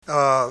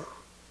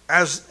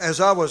As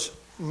I was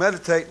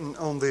meditating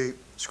on the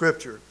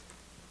scripture,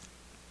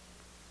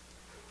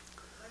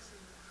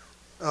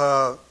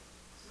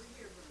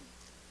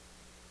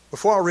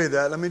 before I read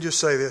that, let me just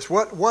say this.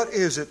 What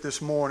is it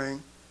this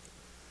morning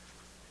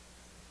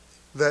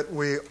that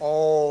we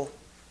all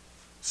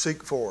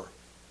seek for?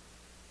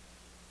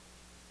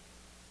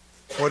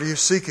 What are you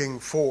seeking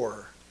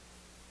for?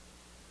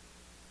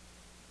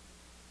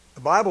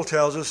 The Bible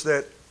tells us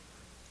that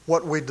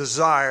what we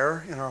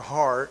desire in our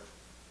heart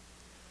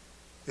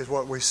is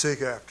what we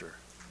seek after.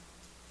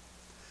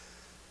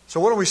 So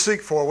what do we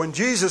seek for? When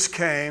Jesus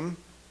came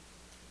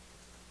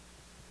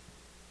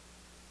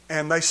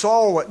and they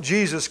saw what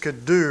Jesus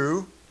could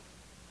do,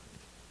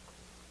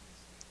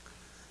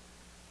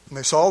 and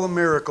they saw the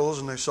miracles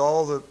and they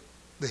saw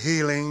the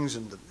healings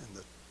and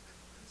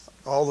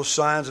all the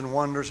signs and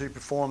wonders He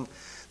performed,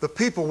 the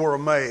people were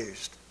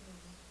amazed.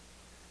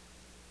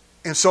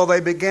 And so they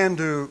began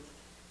to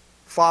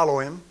follow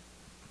Him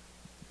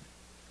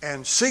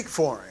and seek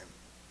for Him.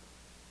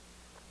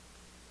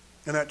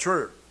 Isn't that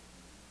true?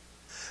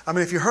 I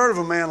mean, if you heard of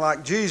a man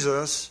like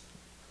Jesus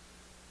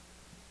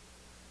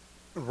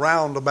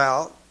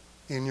roundabout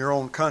in your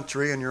own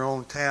country, in your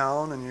own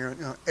town, in your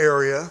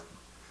area,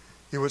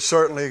 you would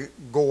certainly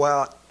go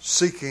out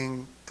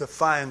seeking to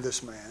find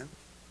this man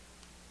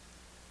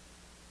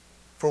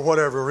for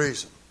whatever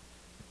reason.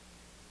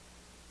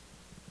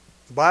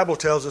 The Bible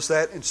tells us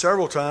that in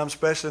several times,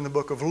 especially in the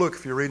book of Luke.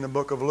 If you're reading the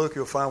book of Luke,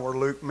 you'll find where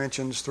Luke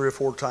mentions 3 or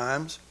 4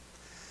 times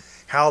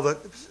how the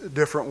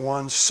different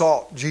ones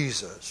sought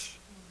Jesus.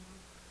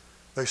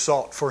 They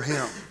sought for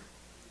Him,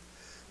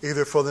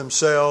 either for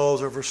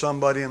themselves or for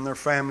somebody in their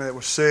family that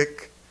was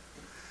sick.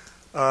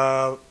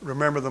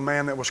 Remember the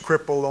man that was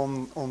crippled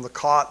on the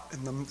cot,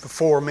 and the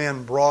 4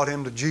 men brought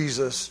him to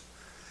Jesus.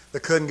 They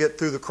couldn't get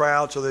through the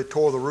crowd, so they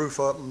tore the roof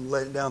up and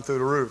laid it down through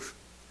the roof.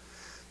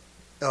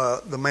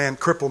 The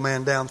crippled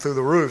man down through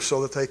the roof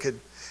so that they could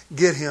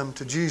get him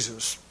to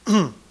Jesus.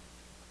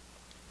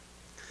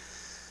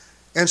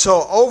 And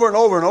so over and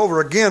over and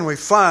over again we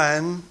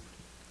find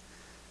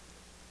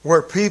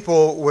where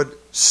people would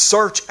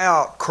search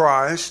out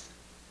Christ,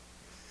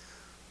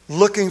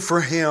 looking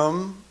for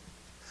Him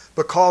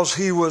because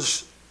He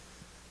was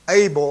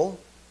able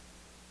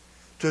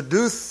to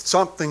do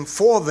something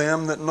for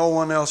them that no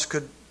one else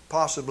could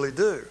possibly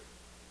do.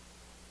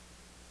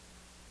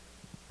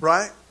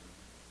 Right?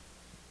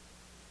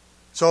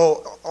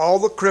 So all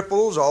the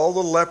cripples, all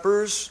the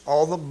lepers,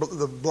 all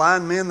the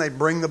blind men, they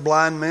bring the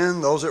blind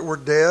men, those that were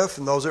deaf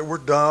and those that were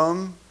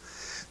dumb,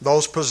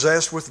 those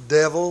possessed with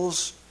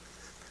devils,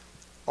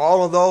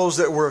 all of those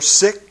that were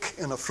sick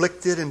and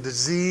afflicted and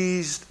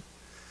diseased,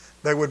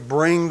 they would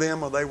bring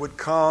them, or they would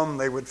come,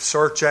 they would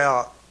search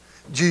out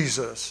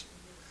Jesus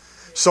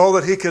so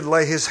that He could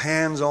lay His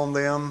hands on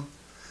them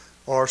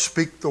or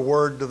speak the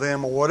word to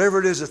them, or whatever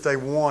it is that they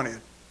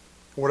wanted,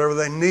 whatever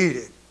they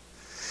needed.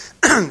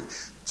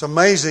 It's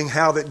amazing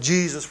how that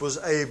Jesus was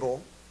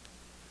able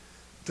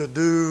to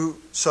do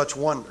such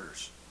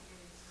wonders.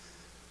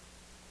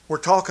 We're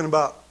talking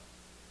about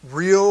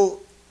real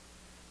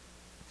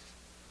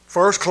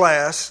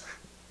first-class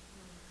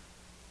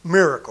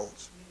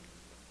miracles.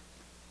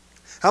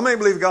 How many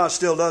believe God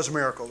still does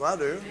miracles? I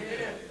do.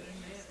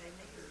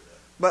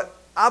 But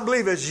I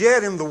believe as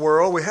yet in the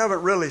world we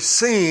haven't really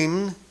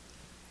seen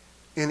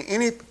in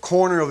any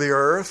corner of the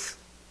earth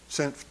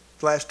since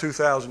the last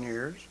 2,000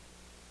 years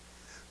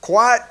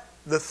quite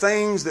the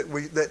things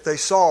that they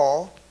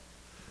saw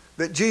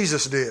that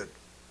Jesus did.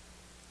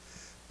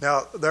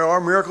 Now, there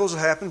are miracles that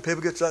happen. People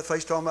get to that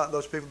face talking about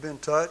those people being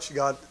touched.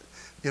 God,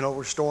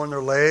 restoring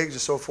their legs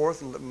and so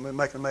forth and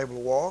making them able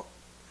to walk.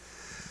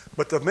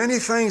 But the many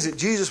things that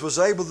Jesus was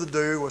able to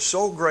do was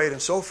so great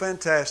and so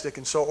fantastic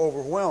and so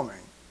overwhelming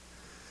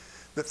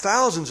that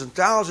thousands and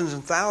thousands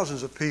and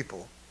thousands of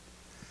people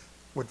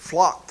would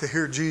flock to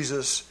hear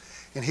Jesus,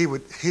 and He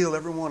would heal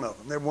every one of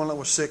them. Everyone that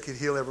was sick, He'd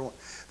heal everyone.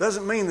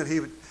 Doesn't mean that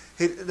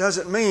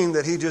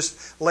He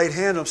just laid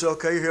hands on them and said,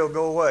 "Okay, you're healed,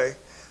 go away."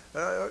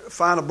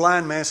 Find a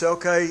blind man, say,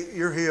 "Okay,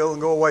 you're healed,"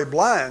 and go away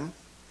blind.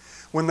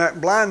 When that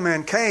blind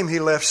man came, he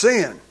left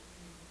seeing.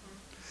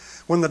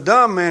 When the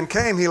dumb man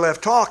came, he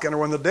left talking. Or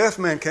when the deaf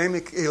man came,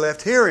 he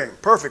left hearing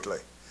perfectly.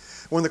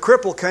 When the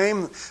cripple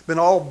came, been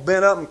all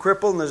bent up and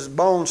crippled and his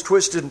bones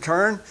twisted and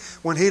turned,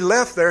 when he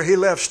left there, he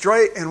left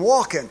straight and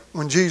walking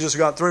when Jesus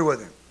got through with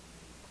him.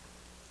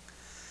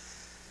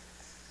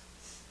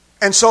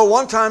 And so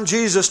one time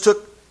Jesus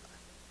took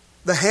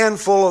the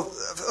handful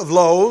of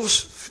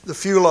loaves, the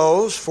few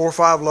loaves, 4 or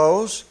 5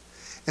 loaves,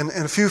 and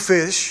a few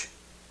fish.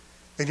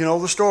 And you know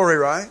the story,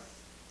 right?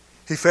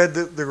 He fed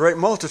the great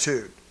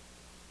multitude.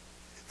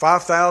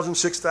 5,000,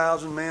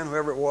 6,000 men,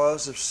 whoever it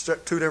was. There's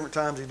 2 different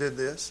times He did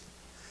this.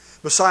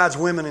 Besides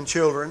women and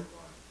children.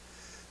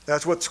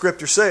 That's what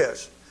Scripture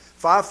says.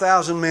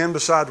 5,000 men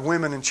besides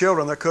women and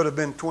children. There could have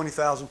been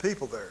 20,000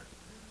 people there.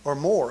 Or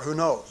more, who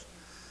knows?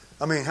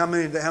 I mean, how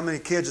many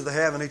kids do they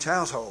have in each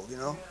household,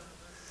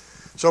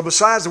 So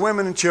besides the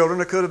women and children,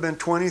 there could have been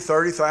 20,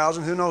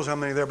 30,000, who knows how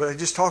many there, but it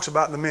just talks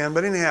about the men.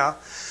 But anyhow,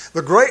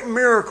 The great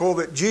miracle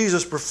that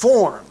Jesus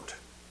performed.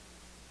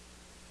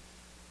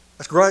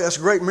 That's great. That's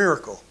a great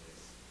miracle.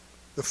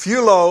 The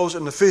few loaves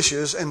and the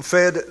fishes and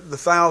fed the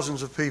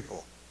thousands of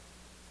people.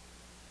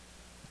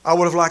 I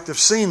would have liked to have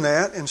seen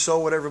that, and so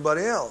would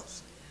everybody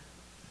else.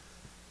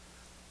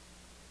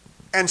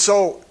 And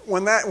so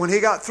when he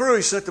got through,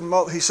 he sent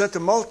the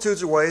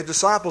multitudes away. His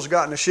disciples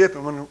got in the ship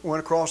and went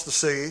across the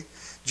sea.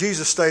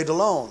 Jesus stayed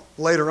alone.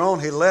 Later on,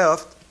 he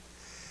left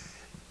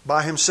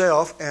by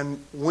himself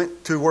and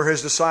went to where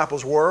his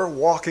disciples were,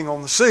 walking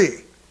on the sea.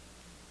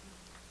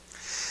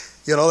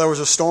 You know, there was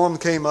a storm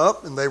that came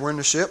up, and they were in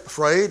the ship,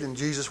 afraid, and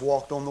Jesus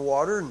walked on the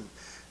water,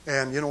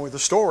 and you know the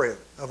story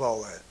of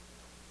all that.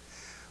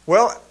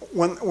 Well,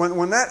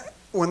 when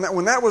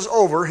that was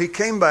over, he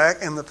came back,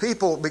 and the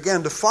people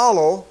began to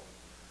follow,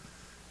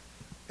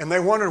 and they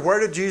wondered, where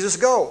did Jesus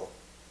go?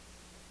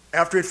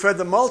 After he'd fed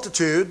the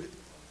multitude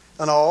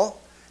and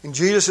all, and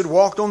Jesus had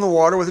walked on the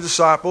water with the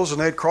disciples, and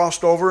they had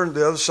crossed over on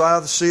the other side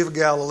of the Sea of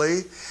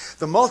Galilee.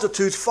 The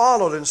multitudes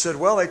followed and said,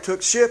 well, they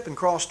took ship and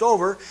crossed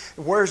over.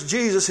 And where's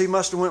Jesus? He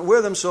must have went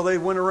with them. So they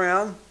went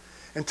around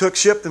and took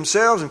ship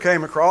themselves and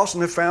came across,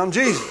 and they found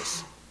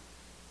Jesus.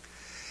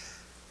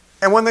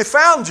 And when they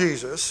found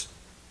Jesus,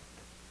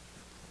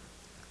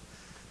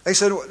 they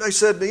said,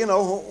 you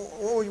know,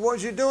 what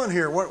was you doing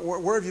here?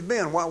 Where have you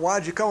been? Why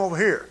did you come over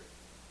here?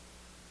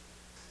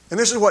 And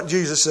this is what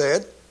Jesus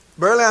said.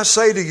 Verily I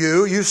say to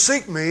you, you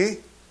seek me,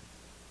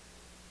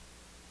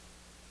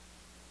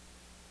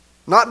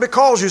 not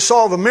because you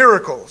saw the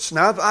miracles.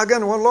 Now,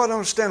 again, well, Lord, I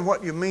understand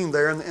what you mean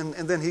there. And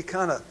then he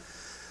kind of,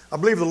 I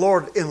believe the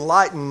Lord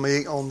enlightened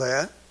me on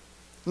that.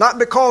 Not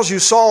because you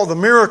saw the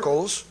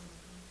miracles,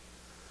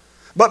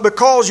 but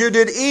because you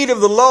did eat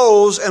of the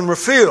loaves and were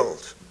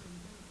filled.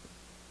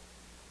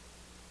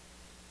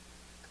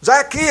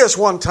 Zacchaeus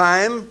one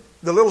time,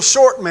 the little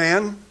short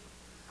man,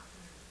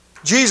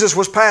 Jesus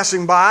was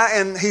passing by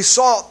and he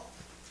sought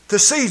to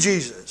see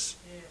Jesus.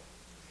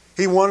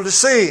 He wanted to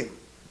see him.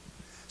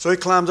 So he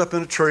climbs up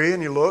in a tree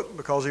and he looked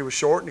because he was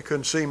short and he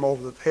couldn't see him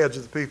over the heads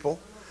of the people.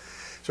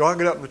 So I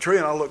get up in the tree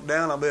and I look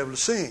down, I'll be able to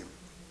see him.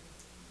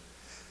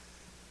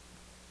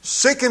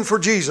 Seeking for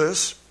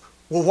Jesus.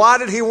 Well, why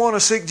did he want to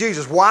seek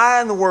Jesus?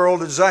 Why in the world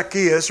did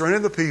Zacchaeus or any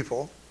of the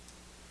people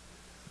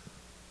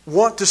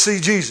want to see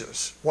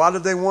Jesus? Why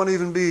did they want to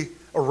even be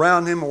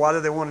around him? Or why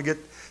did they want to get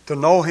to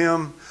know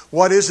him?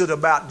 What is it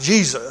about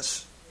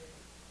Jesus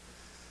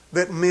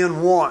that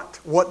men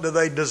want? What do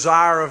they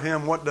desire of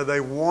him? What do they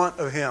want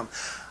of him?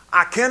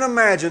 I can't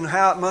imagine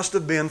how it must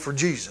have been for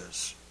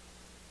Jesus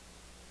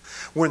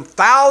when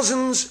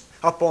thousands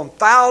upon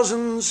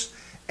thousands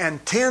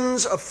and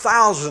tens of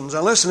thousands,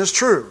 and listen, it's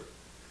true,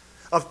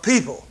 of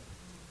people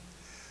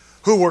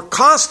who were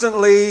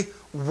constantly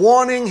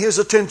wanting his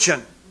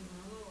attention,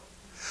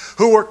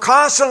 who were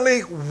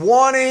constantly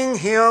wanting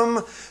him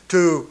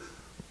to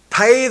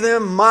pay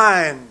them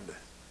mind,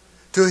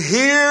 to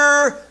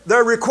hear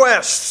their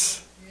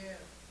requests,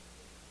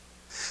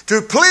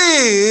 to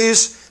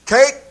please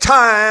take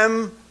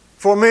time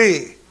for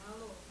me.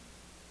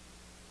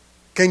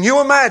 Can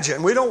you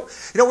imagine? We read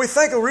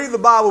the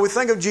Bible, we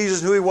think of Jesus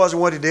and who he was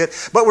and what he did,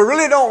 but we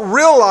really don't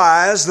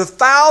realize the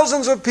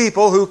thousands of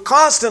people who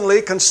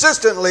constantly,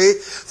 consistently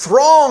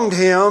thronged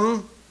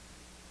him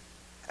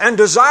and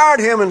desired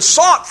him and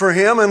sought for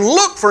him and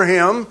looked for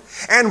him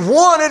and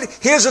wanted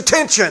his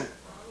attention.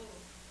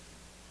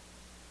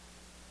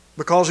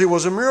 Because he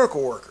was a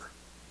miracle worker.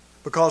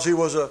 Because he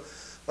was a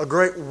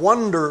great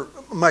wonder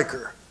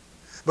maker.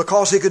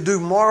 Because he could do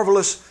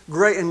marvelous,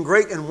 great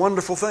and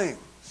wonderful things.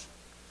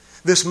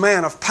 This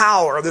man of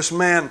power, this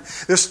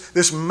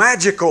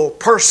magical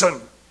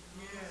person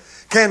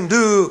can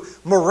do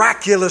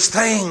miraculous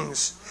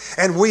things.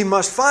 And we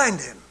must find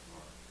him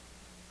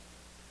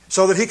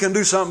so that he can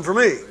do something for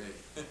me.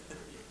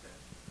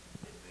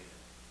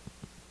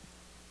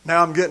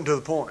 Now I'm getting to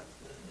the point.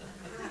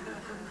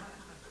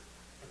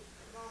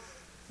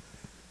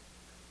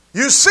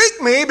 You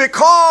seek me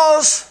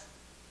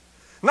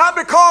not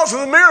because of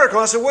the miracle.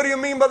 I said, what do you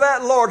mean by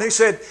that, Lord? And he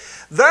said,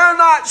 they're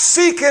not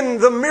seeking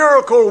the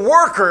miracle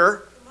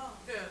worker.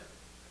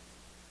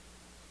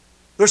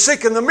 They're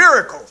seeking the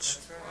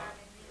miracles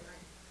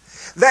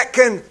that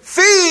can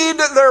feed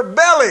their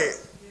belly.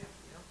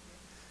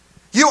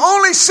 You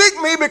only seek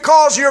me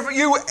because you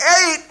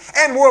ate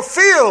and were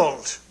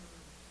filled.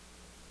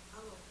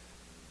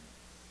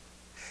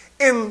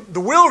 In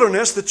the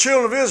wilderness, the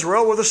children of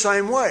Israel were the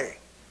same way.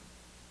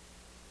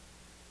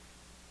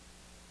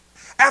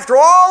 After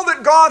all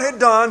that God had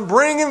done,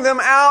 bringing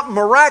them out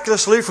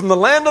miraculously from the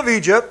land of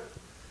Egypt,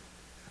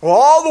 with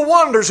all the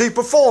wonders he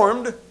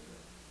performed,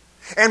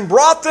 and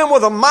brought them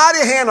with a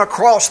mighty hand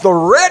across the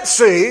Red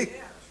Sea,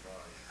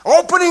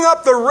 opening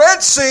up the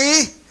Red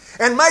Sea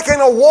and making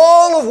a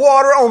wall of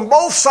water on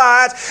both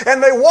sides,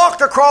 and they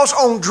walked across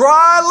on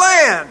dry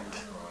land.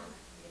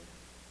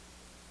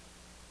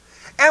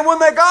 And when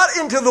they got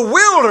into the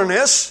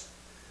wilderness,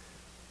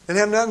 they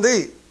didn't have nothing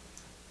to eat.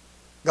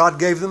 God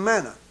gave them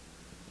manna.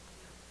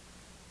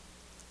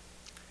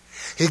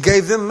 He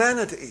gave them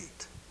manna to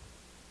eat.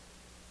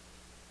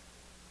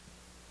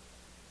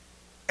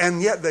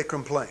 And yet they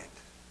complained.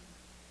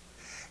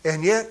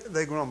 And yet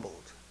they grumbled.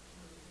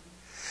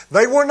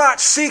 They were not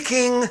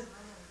seeking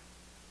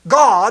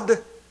God.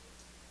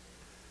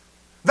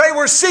 They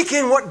were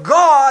seeking what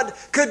God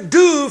could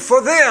do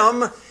for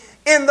them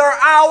in their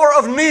hour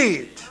of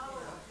need.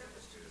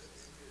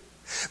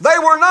 They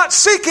were not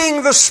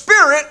seeking the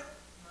Spirit.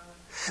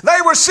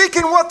 They were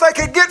seeking what they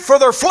could get for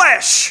their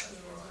flesh.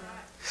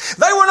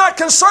 They were not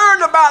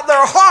concerned about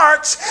their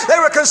hearts. They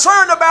were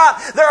concerned about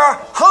their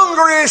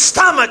hungry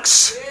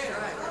stomachs.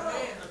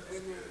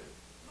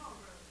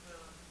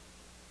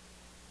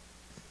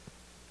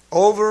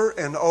 Over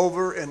and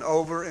over and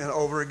over and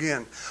over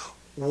again.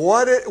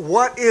 What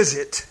is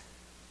it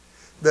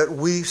that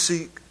we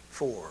seek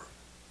for?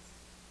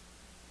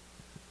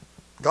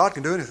 God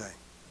can do anything.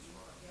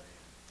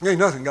 There ain't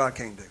nothing God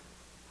can't do.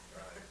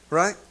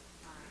 Right?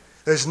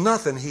 There's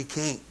nothing He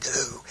can't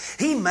do.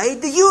 He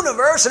made the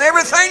universe and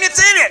everything that's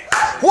in it.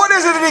 What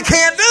is it that He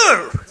can't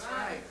do?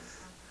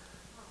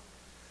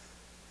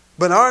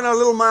 But in our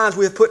little minds,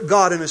 we have put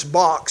God in this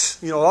box.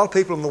 You know, a lot of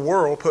people in the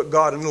world put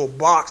God in a little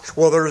box.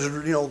 Well, there's,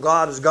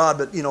 God is God,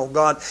 but,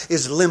 God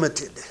is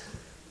limited.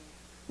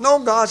 No,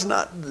 God's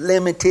not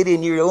limited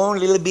in your own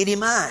little bitty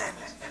mind.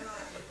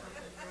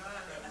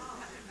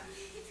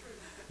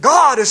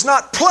 God is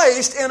not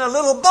placed in a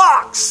little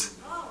box.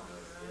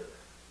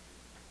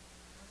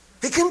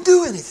 He can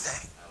do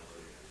anything.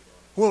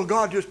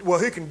 Well,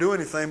 He can do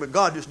anything, but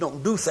God just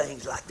don't do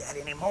things like that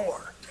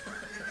anymore.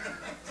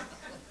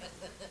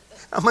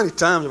 How many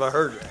times have I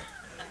heard that?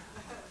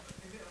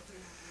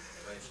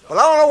 Well,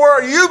 I don't know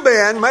where you've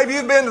been. Maybe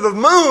you've been to the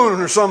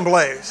moon or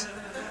someplace.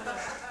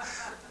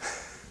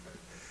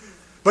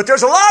 But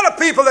there's a lot of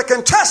people that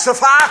can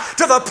testify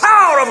to the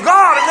power of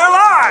God in their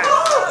lives.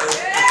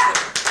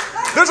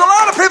 There's a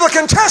lot of people that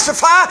can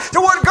testify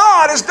to what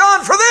God has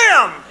done for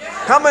them.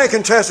 How many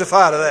can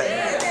testify to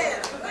that?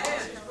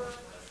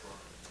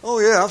 Oh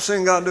yeah, I've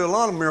seen God do a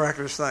lot of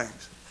miraculous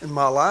things in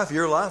my life,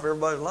 your life,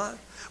 everybody's life.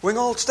 We can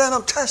all stand up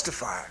and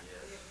testify.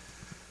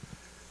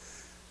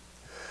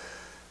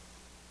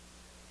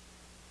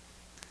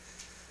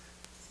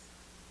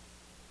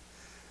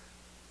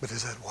 But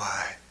is that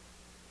why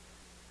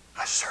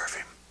I serve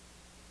Him?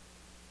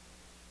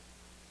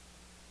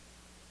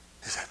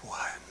 Is that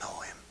why I know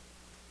Him?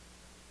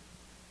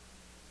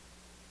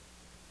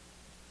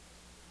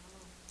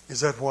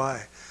 Is that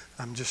why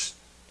I'm just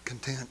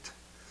content?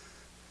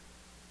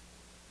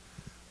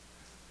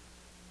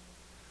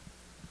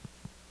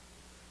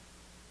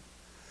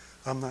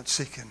 I'm not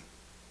seeking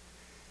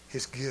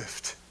His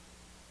gift.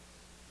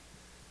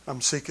 I'm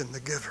seeking the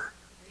giver.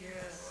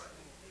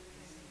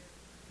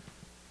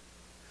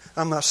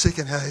 I'm not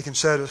seeking how He can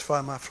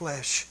satisfy my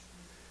flesh,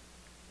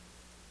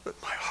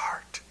 but my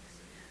heart.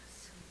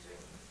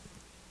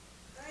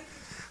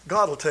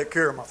 God will take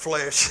care of my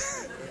flesh.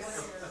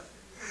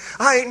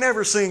 I ain't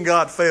never seen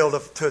God fail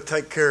to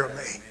take care of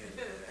me.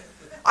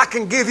 I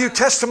can give you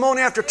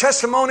testimony after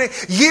testimony,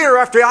 year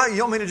after year. You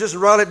want me to just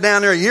write it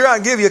down there? A year, I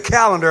can give you a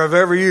calendar of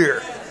every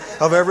year,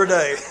 of every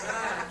day.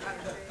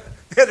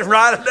 You have to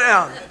write it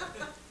down.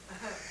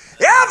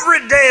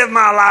 Every day of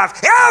my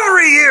life,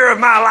 every year of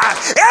my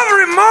life,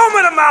 every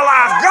moment of my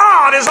life,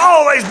 God has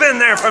always been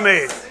there for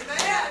me.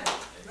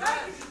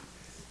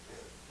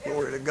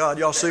 Glory to God.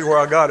 Y'all see where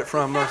I got it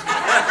from.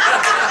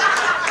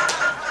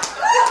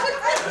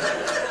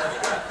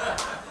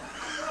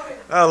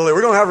 Hallelujah.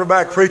 We're going to have her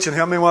back preaching.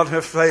 How many want to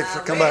have faith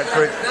to come back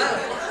preaching?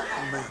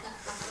 Amen.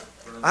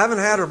 I haven't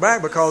had her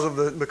back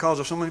because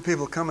of so many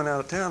people coming out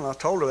of town. I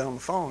told her that on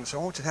the phone. So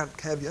I want to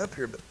have you up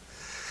here, but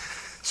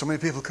so many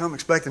people come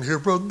expecting to hear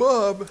Brother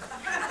Bob.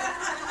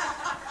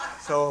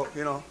 So,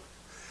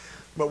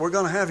 but we're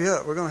going to have you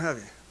up. We're going to have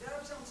you.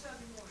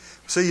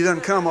 See, you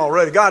didn't come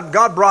already.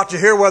 God brought you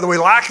here whether we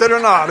liked it or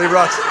not. He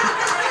brought you.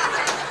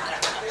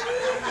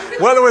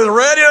 Whether we was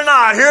ready or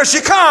not, here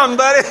she comes,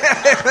 buddy.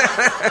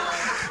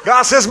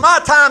 God says, my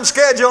time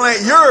schedule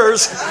ain't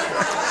yours.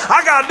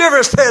 I got a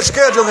different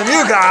schedule than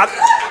you got.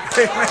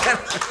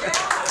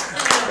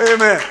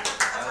 Amen.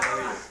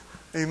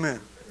 Amen.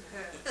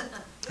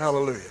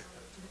 Hallelujah.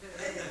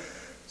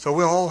 So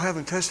we're all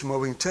having testimony.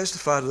 We can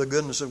testify to the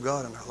goodness of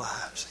God in our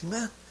lives.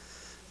 Amen.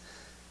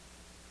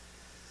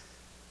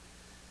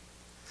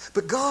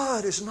 But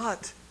God is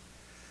not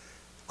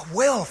a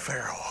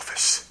welfare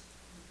office.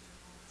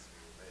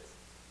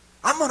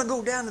 I'm going to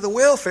go down to the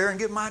welfare and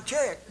get my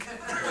check.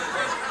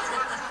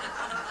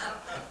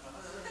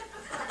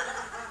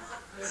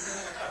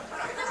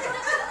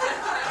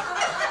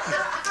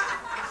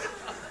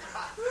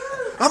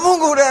 I'm going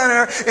to go down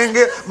there and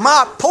get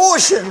my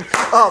portion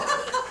of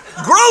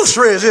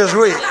groceries this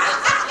week.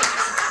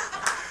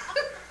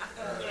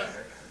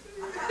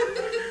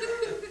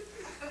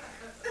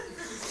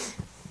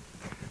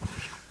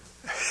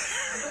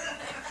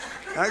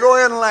 Now go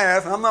ahead and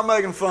laugh. I'm not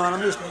making fun.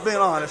 I'm just being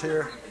honest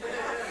here.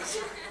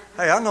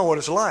 Hey, I know what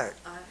it's like.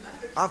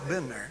 I've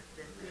been there.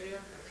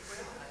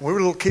 When we were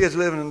little kids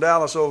living in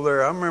Dallas over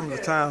there, I remember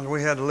the times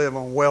we had to live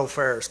on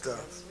welfare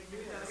stuff.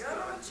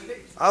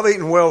 I've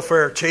eaten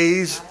welfare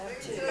cheese.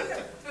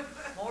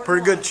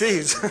 Pretty good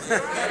cheese.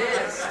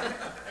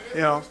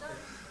 You know,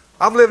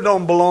 I've lived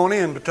on bologna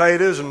and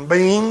potatoes and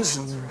beans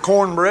and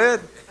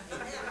cornbread.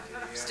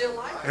 Still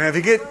like it. And if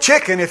you get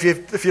chicken, if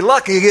you're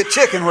lucky, you get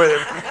chicken with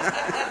it.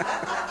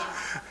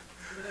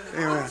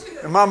 Amen.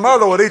 And my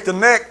mother would eat the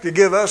neck to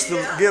give us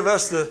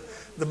the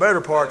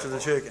better parts of the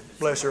chicken.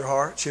 Bless her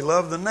heart. She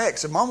loved the neck.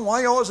 Said, Mom, why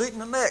are you always eating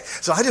the neck?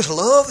 So I just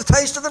love the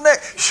taste of the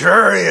neck.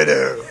 Sure you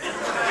do.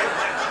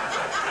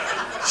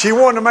 She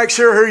wanted to make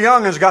sure her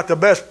youngins got the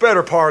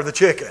better part of the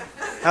chicken.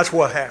 That's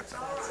what happened.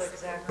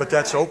 But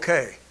that's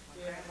okay.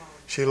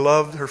 She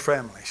loved her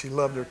family. She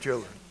loved her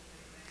children.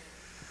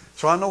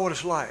 So I know what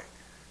it's like.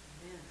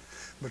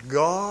 But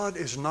God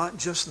is not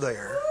just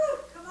there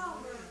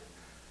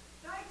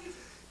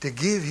to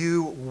give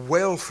you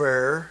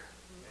welfare,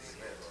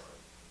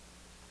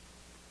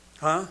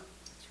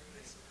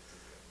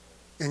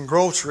 in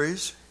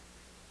groceries,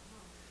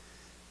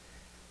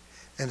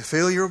 and to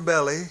fill your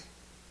belly,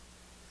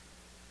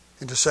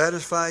 and to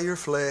satisfy your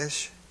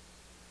flesh,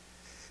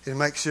 and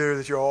make sure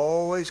that you're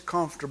always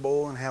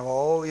comfortable and have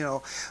all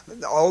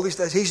these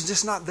things. He's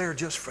just not there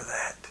just for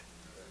that.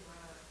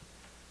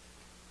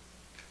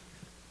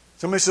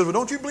 Somebody says, well,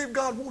 don't you believe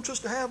God wants us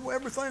to have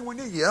everything we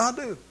need? Yeah, I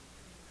do.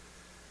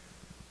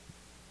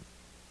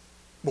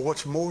 But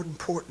what's more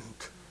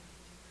important?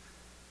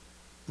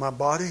 My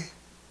body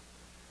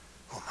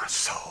or my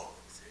soul?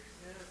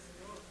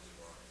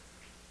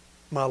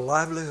 My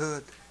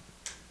livelihood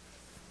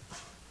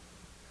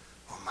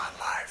or my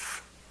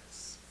life?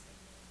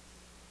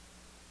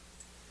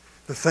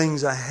 The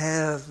things I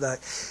have,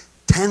 that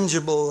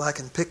tangible I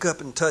can pick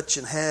up and touch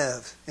and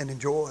have and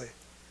enjoy?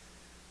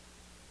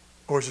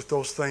 Or is it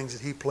those things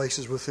that He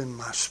places within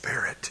my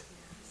spirit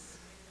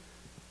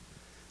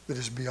that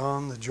is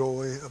beyond the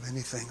joy of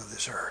anything of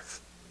this earth?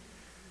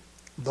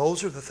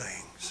 Those are the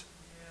things.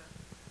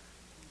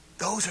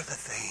 Those are the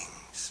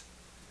things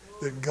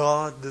that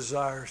God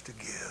desires to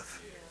give.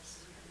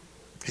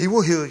 He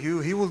will heal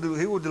you. He will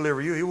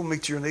deliver you. He will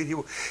meet your need.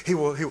 He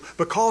will.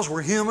 Because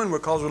we're human,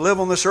 because we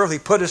live on this earth, He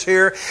put us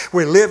here.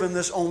 We live on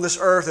this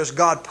earth as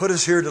God put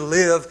us here to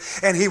live,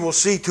 and He will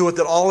see to it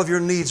that all of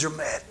your needs are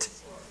met.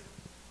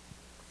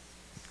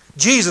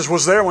 Jesus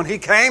was there when He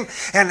came,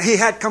 and He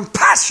had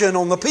compassion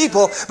on the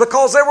people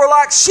because they were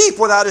like sheep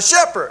without a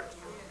shepherd.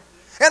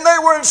 And they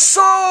were in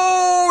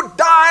so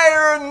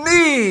dire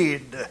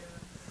need.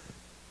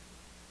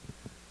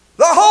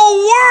 The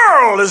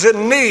whole world is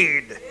in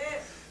need.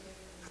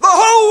 The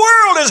whole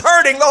world is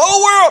hurting. The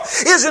whole world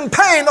is in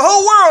pain. The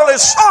whole world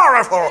is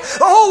sorrowful.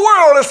 The whole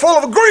world is full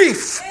of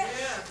grief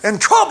and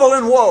trouble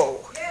and woe.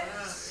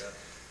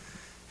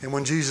 And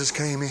when Jesus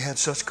came, He had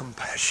such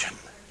compassion.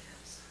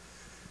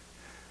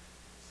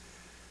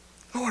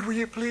 Lord, will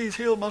you please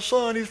heal my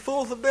son? He's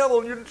full of the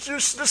devil. Your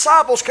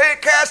disciples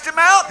can't cast him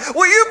out.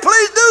 Will you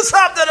please do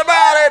something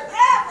about it?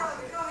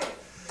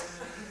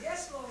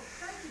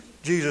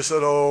 Jesus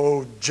said,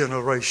 oh,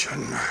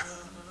 generation.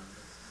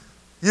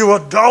 You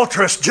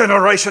adulterous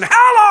generation.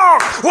 How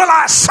long will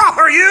I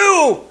suffer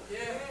you?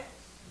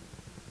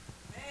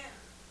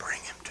 Bring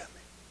him to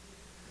me.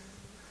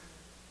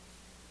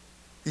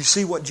 You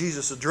see, what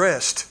Jesus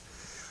addressed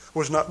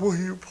was not, well,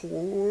 you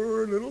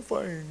poor little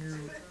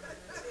thing.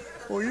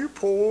 Well, you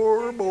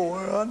poor boy,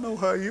 I know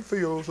how you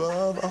feel,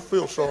 so I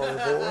feel sorry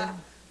for him.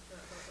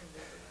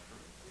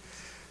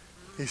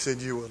 He said,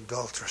 you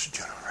adulterous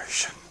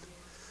generation,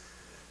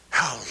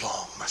 how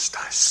long must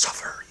I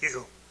suffer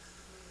you?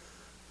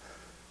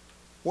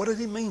 What did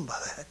He mean by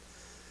that?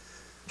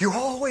 You're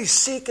always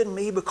seeking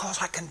me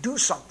because I can do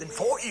something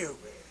for you.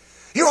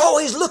 You're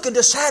always looking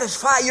to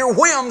satisfy your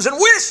whims and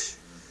wish.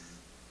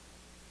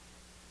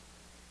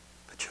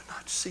 But you're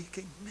not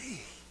seeking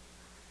me.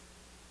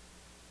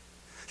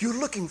 You're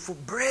looking for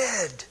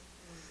bread.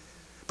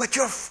 But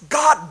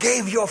God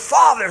gave your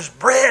fathers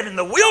bread in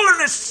the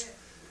wilderness.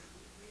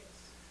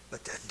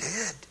 But they're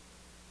dead.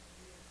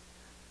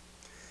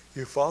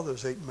 Your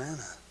fathers ate manna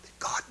that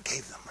God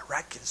gave them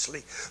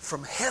miraculously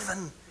from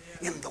heaven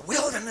in the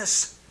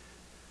wilderness.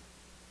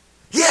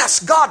 Yes,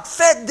 God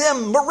fed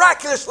them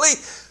miraculously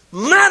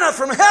manna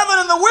from heaven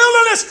in the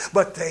wilderness,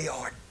 but they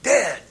are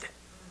dead.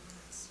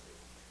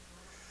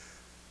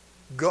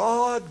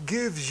 God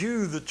gives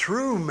you the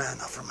true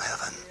manna from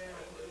heaven.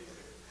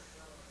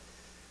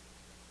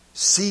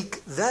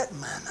 Seek that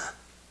manna.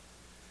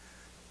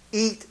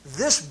 Eat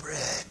this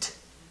bread.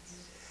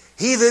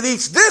 He that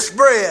eats this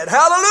bread,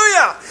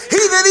 hallelujah, he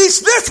that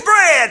eats this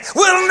bread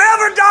will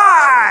never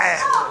die.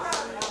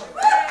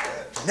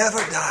 Never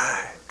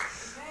die.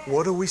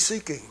 What are we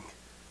seeking?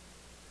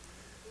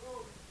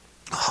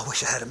 Oh, I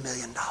wish I had $1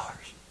 million.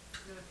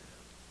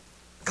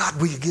 God,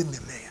 will you give me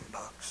 $1 million?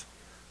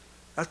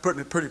 That's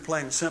pretty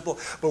plain and simple,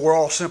 but we're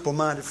all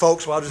simple-minded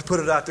folks, so I'll just put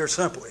it out there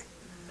simply.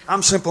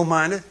 I'm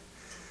simple-minded.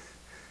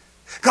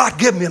 God,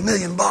 give me $1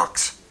 million.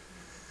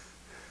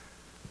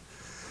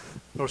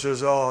 Lord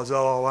says, oh, is that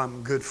all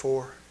I'm good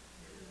for?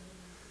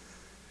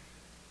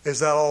 Is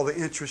that all the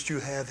interest you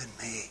have in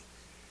me?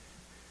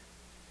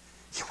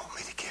 You want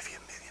me to give you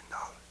 $1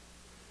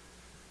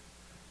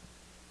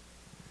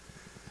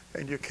 million?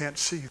 and you can't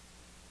see.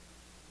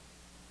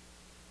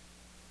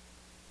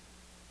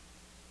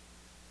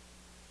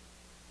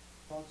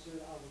 God said,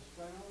 I was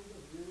found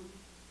of them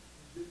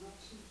who did not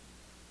see me.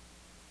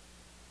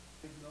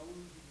 And known to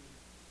me.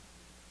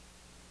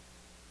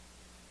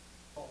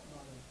 Ought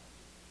not of.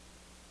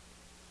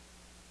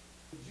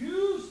 The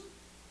Jews,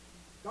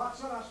 God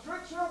said, I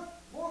stretch up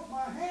forth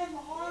my hand,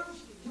 my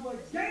arms to a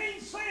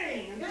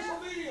gainsaying and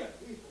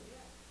disobedient people.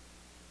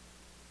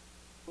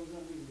 What does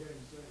that mean,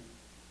 gainsaying?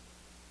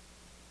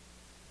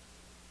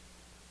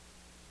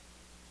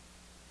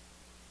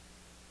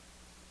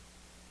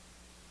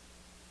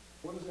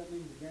 What does that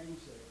mean, the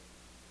gainsay?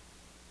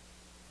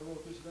 I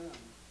wrote this down.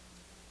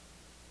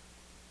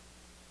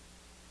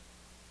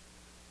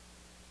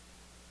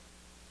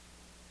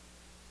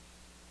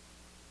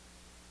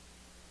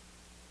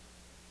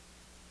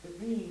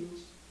 It means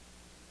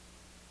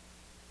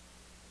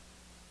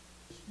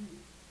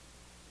dispute,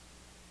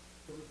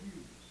 to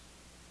refuse,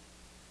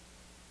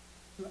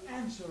 to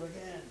answer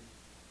again,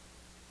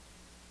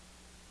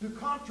 to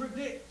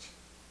contradict,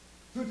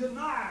 to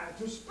deny,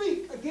 to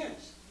speak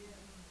against.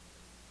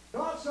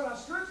 God said, I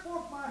stretch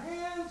forth my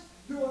hands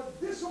to a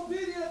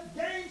disobedient,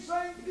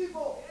 gainsaying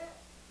people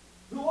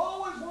who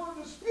always want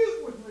to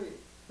dispute with me.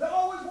 They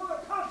always want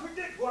to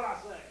contradict what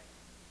I say.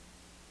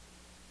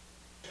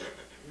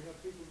 We have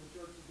people in the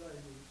church today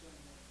who are saying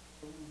that.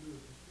 What they want to do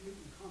is dispute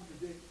and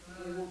contradict.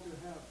 They want to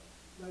have,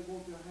 they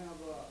want to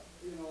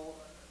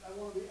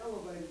be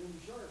elevated in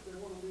the church. They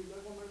want everybody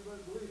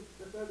to believe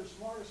that they're the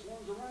smartest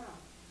ones around.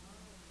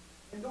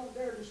 And don't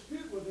dare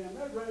dispute with them.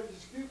 They're ready to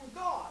dispute with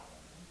God.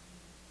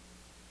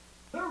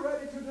 They're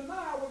ready to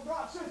deny what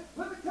God says.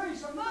 Let me tell you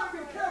something. You better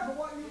be careful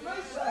what you may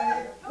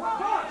say, what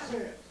God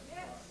says.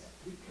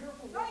 Be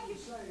careful what you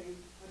say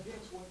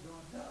against what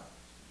God does.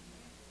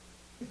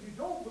 If you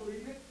don't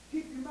believe it,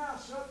 keep your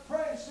mouth shut,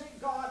 pray and seek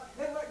God,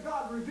 and let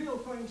God reveal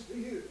things to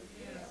you.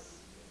 Yes.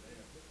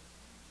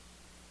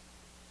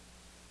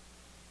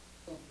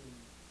 A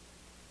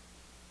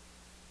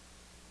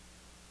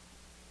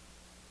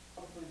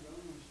lot of things I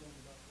don't understand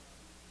about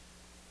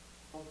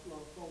God. A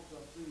lot of folks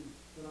I've seen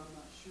that I'm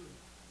not sure about.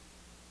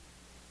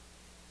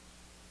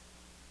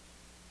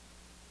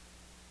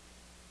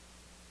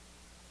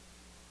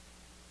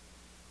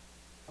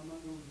 I'm not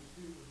going to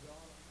dispute with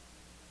God.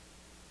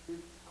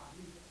 I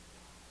need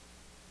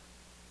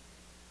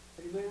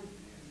that. Amen?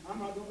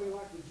 I'm not going to be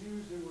like the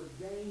Jews who were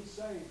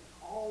gainsaying,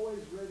 always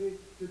ready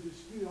to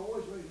dispute,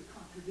 always ready to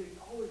contradict,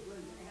 always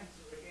ready to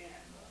answer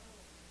again.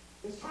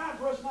 It's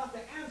time for us not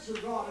to answer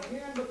God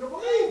again, but to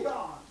believe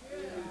God.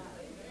 Yeah.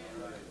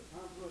 It's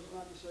time for us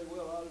not to say,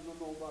 well, I didn't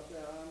know about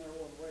that. I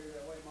never was raised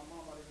that way. My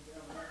mama didn't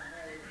tell me that.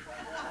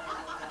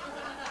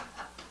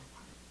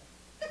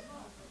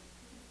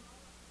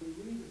 We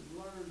need to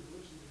learn to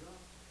listen to God.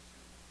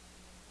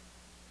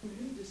 We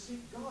need to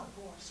seek God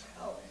for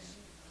ourselves.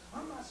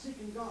 I'm not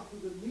seeking God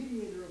through the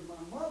mediator of my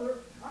mother.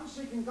 I'm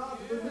seeking God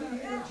through the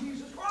mediator of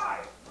Jesus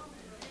Christ.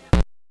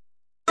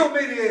 The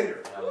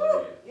mediator.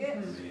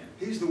 Yes.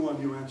 He's the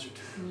one you answer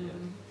to.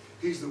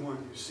 He's the one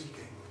you're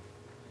seeking.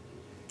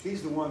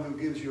 He's the one who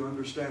gives you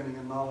understanding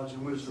and knowledge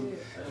and wisdom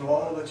and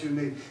all that you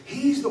need.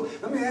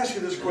 Let me ask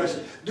you this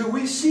question. Do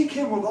we seek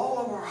Him with all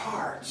of our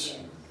hearts?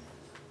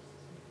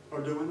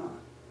 Or do we not?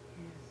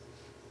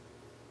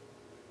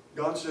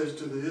 God says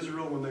to the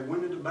Israel when they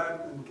went into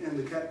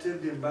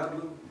captivity in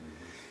Babylon,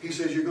 He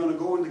says you're going to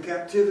go into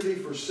captivity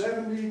for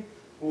 70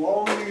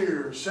 long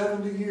years.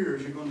 70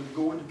 years you're going to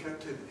go into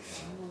captivity.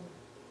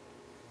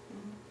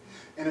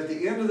 And at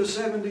the end of the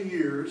 70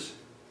 years,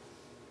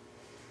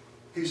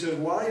 He says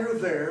while you're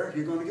there,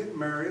 you're going to get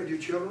married. Your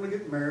children will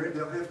get married.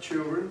 They'll have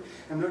children.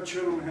 And their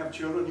children will have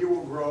children. You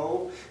will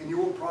grow. And you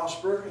will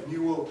prosper. And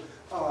you will,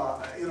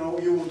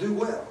 you will do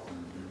well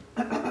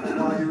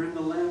while you're in the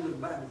land of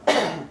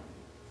Babylon.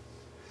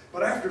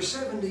 But after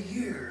 70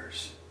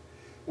 years,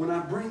 when I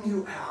bring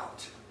you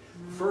out,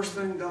 first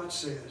thing God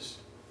says,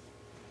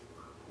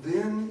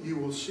 then you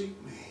will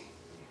seek me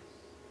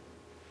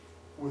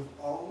with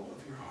all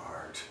of your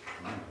heart,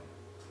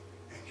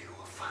 and you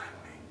will find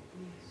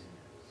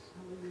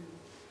me.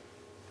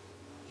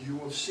 You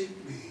will seek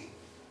me.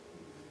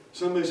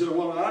 Somebody said,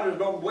 well, I just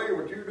don't believe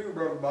what you do,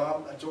 Brother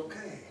Bob. That's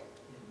okay.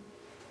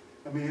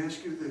 Let me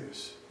ask you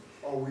this.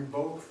 Are we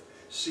both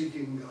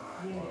seeking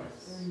God?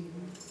 Yes.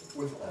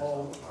 With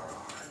all of our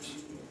hearts?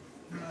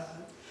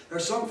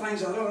 There's some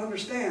things I don't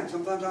understand.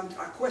 Sometimes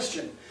I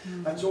question.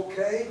 That's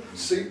okay.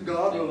 Seek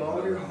God with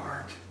all your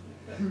heart,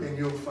 and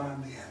you'll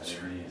find the answer.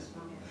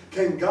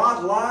 Can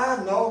God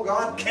lie? No,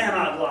 God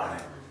cannot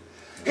lie.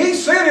 He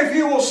said, if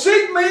you will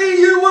seek me,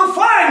 you will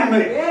find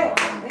me.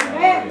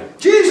 Amen.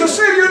 Jesus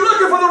said, you're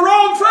looking for the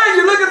wrong thing.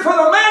 You're looking for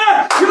the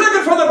manna. You're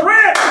looking for the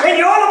bread. And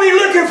you ought to be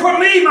looking for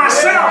me,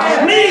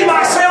 myself. Me,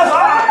 myself,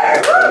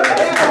 I.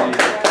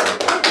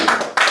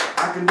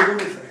 I can do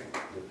anything.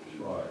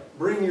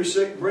 Bring your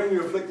sick, bring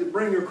your afflicted,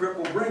 bring your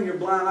crippled, bring your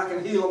blind. I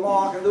can heal them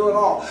all. I can do it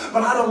all.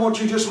 But I don't want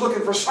you just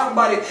looking for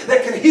somebody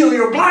that can heal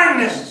your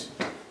blindness.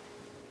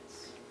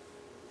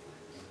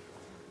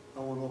 I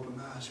want to open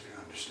the eyes of your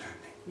understanding.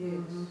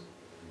 Yes.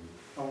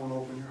 I I want to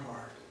open your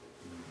heart.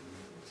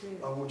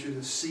 I want you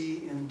to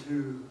see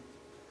into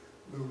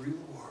the real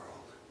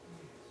world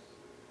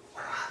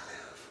where I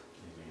live.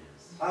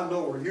 I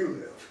know where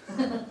you live.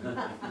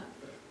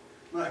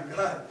 My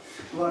God.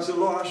 Well, I said,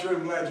 Lord, I sure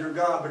am glad you're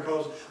God,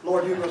 because,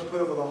 Lord, you must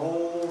put up with a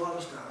whole lot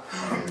of stuff.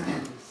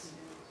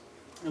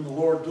 And the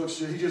Lord looks,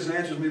 He just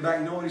answers me back.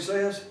 You know what He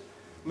says?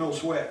 No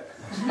sweat.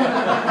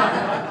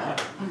 No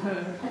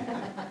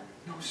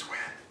sweat.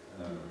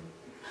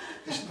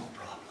 It's no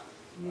problem.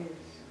 Yes.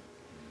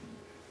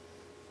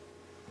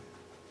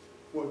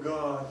 What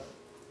God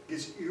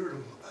gets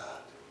irritable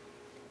about,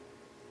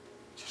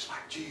 just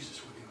like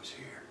Jesus when He was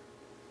here.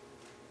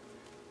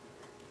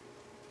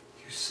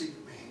 You seek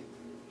me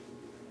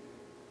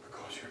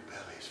because your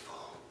belly is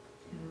full.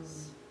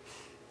 Yes.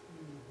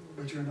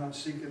 But you're not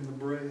seeking the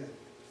bread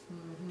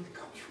that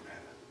comes from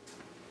heaven.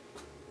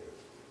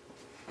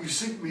 You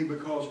seek me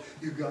because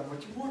you got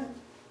what you wanted.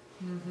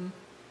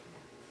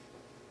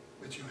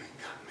 But you ain't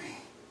got me.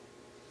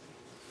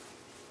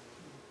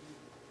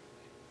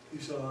 He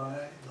said, I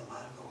am the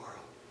light of the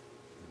world.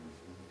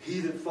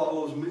 He that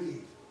follows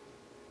me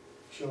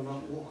shall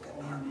not walk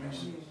in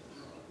darkness.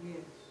 Yes.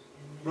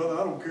 Brother,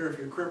 I don't care if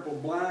you're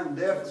crippled, blind,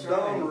 deaf,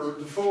 dumb, or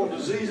full of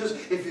diseases.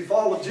 If you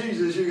follow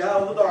Jesus, you get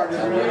out of the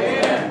darkness.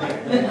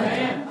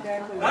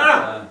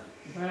 Ah!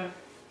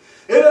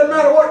 It doesn't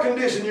matter what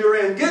condition you're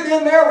in. Get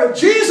in there with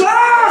Jesus!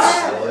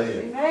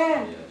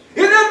 Amen.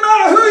 It doesn't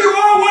matter who you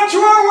are, what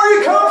you are, where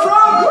you come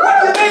from,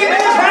 what your name is,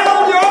 how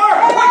old you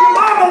are, what your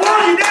mama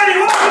was, your daddy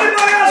was, what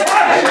anybody else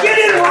was. Get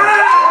in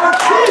line with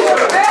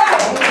Jesus!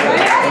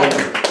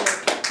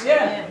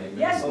 Yeah.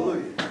 Yes.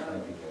 Hallelujah.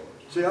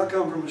 See, I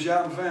come from a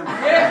shouting family.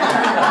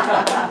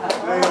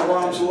 That ain't know why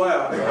I'm so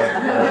loud.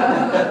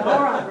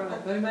 All right,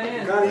 brother.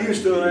 Amen. Kind of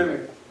used to it, ain't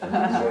we?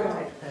 That's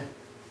right.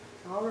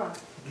 All right.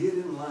 Get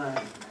in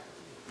line.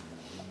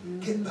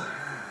 Get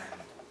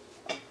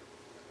behind.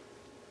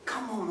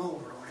 Come on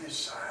over on His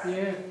side.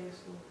 Yes.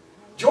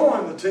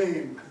 Join the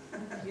team.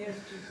 Yes.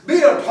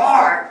 Be a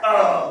part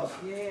of.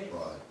 Yes.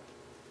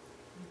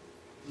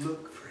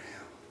 Look for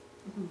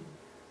Him.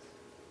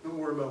 Don't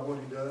worry about what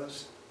He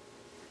does.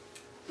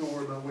 Don't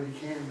worry about what He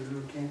can do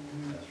or can't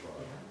do. That's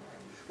right.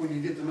 When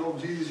you get to know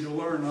Jesus, you'll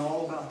learn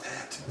all about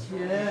that.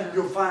 Yeah.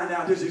 You'll find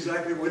out just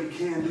exactly what He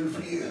can do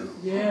for you.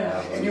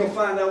 Yeah. And you'll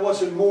find out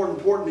what's more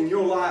important in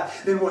your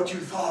life than what you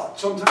thought.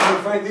 Sometimes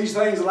you think these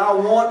things that I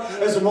want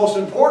is the most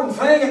important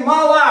thing in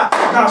my life.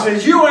 God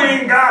says, you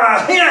ain't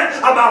got a hint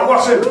about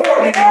what's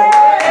important in your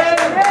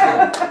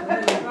life.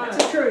 That's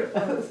the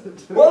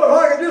truth. Well, if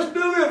I could just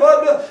do it, if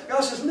I do.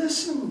 God says,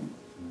 listen,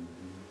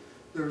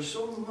 there's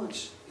so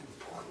much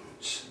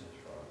importance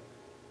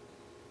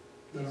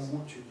that I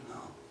want you to know.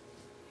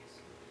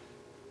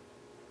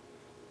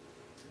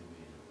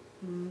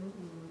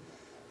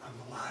 I'm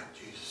the light,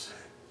 Jesus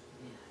said.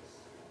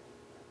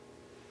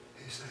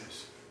 He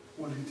says,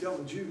 what did He tell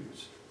the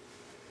Jews?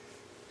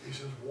 He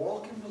says,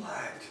 walk in the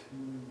light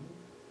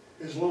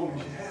as long as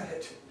you have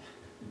it.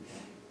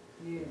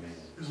 Yes.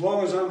 As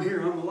long as I'm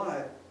here, I'm the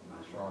light.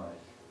 That's right.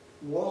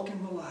 Walk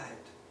in the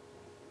light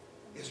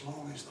as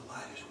long as the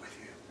light is with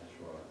you. That's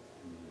right.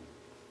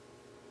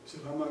 He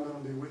said, I'm not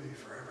going to be with you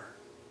forever.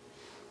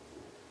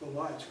 The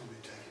light's going to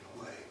be taken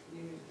away.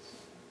 Yes.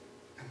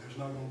 And there's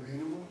not going to be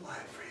any more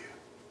light for you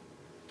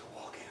to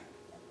walk in.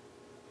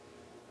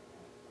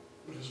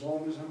 But as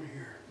long as I'm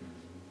here,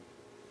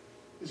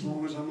 as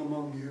long as I'm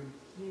among you,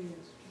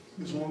 Yes.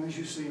 as long as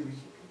you see me,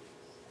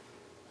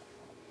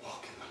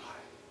 walk in the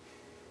light.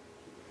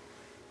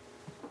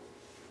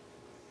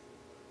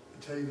 I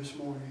tell you this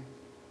morning,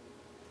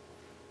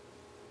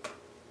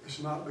 it's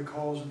not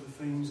because of the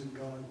things that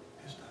God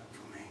has done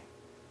for me.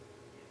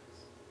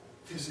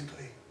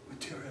 Physically,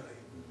 materially,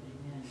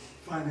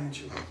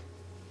 financially,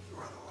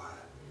 or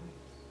otherwise.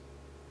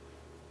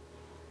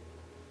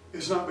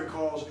 It's not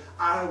because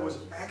I was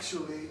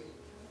actually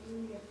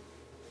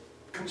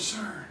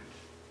concerned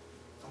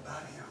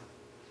about Him.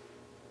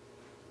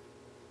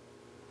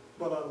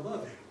 But I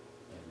love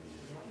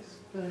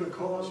Him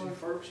because He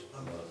first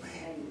loved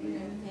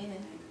me.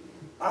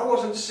 I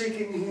wasn't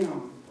seeking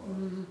Him,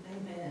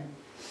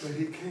 but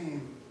He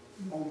came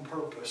on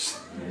purpose,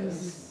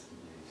 Yes.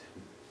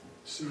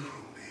 seeking me.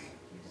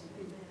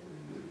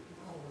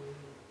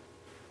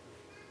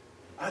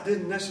 I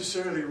didn't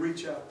necessarily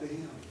reach out to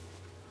Him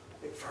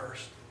at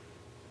first,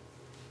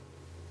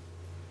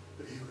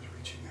 but He was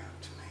reaching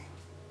out to me.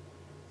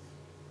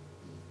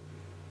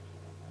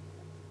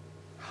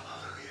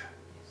 Hallelujah.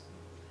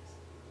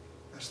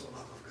 That's the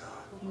love of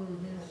God.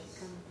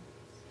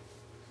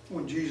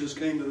 When Jesus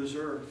came to this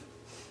earth,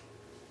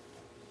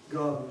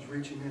 God was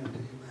reaching out to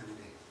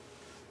humanity.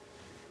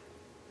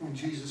 When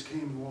Jesus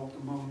came and walked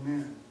among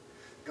men,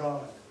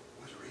 God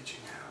was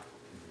reaching out.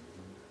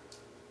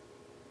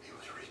 He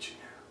was reaching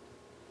out.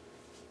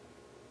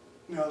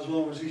 Now, as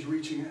long as He's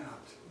reaching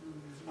out,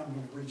 I'm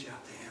going to reach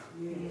out to Him.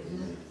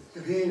 Yes.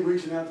 If He ain't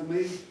reaching out to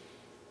me,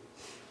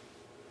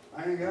 I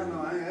ain't got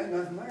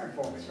nothing there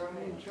for me. That's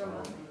right. That's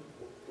right.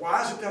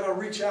 Why is it that I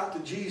reach out to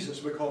Jesus?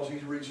 Because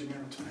He's reaching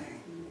out to me.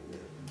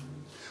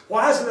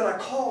 Why is it that I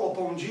call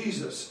upon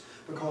Jesus?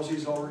 Because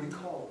He's already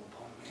called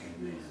upon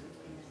me.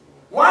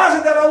 Why is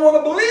it that I want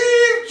to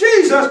believe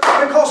Jesus?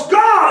 Because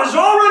God has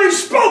already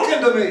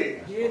spoken to me.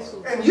 Yes.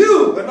 And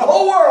you and the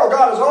whole world,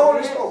 God has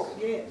already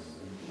spoken. Yes.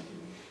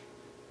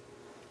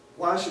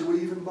 Why should we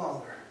even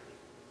bother?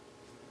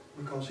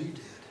 Because He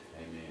did.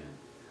 Amen.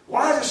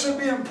 Why does it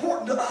be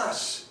important to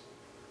us?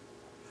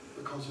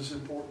 Because it's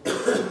important.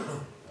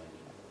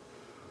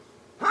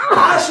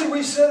 Why should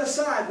we set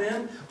aside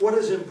then what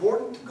is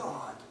important to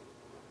God?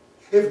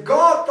 If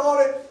God thought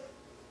it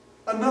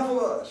enough of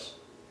us,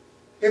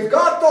 if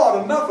God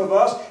thought enough of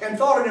us and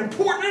thought it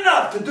important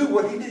enough to do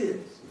what He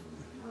did,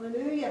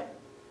 Hallelujah.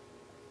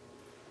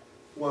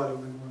 why do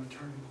we want to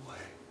turn Him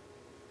away?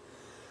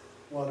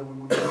 Why do we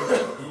want to go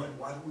the other way?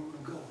 Why do we want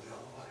to go the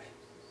other way?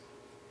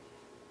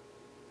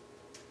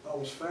 I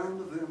was found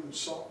of them that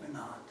sought me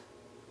not,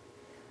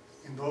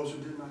 and those who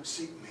did not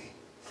seek me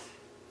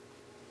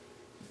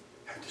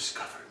have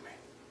discovered me.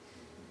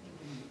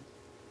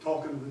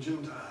 Talking to the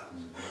Gentiles.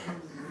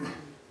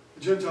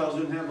 The Gentiles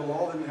didn't have the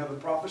law, they didn't have the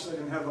prophets, they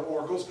didn't have the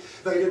oracles,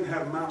 they didn't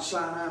have Mount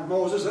Sinai and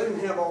Moses, they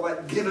didn't have all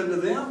that given to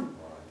them.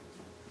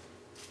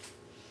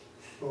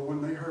 But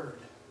when they heard,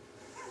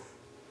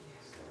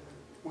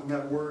 when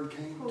that word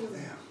came to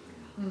them,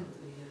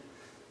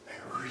 they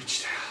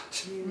reached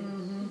out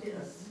and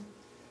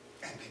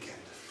began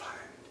to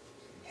find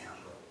Him.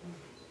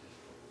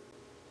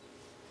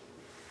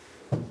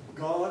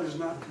 God is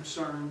not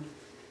concerned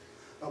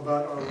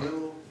about our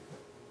little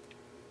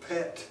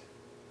pet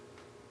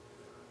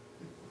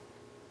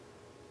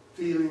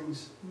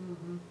feelings.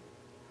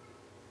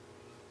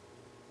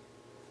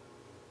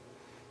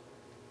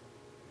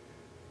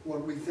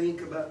 What we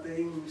think about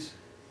things.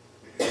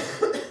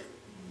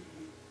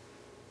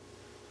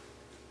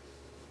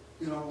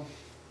 You know,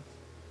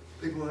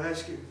 people will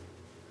ask you,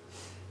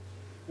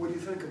 what do you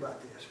think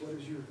about this? What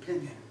is your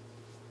opinion?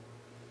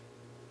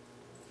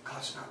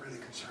 God's not really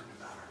concerned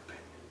about our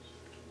opinions.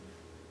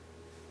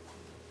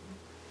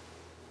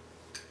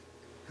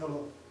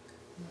 Hello?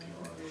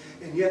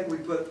 And yet we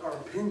put our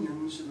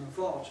opinions and our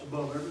thoughts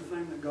above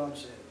everything that God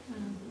said.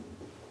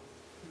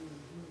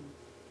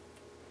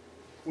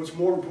 What's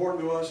more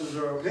important to us is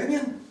our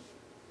opinion,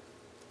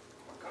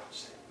 what God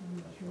said.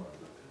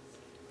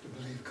 To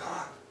believe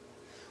God.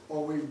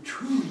 Or we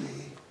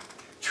truly,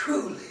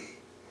 truly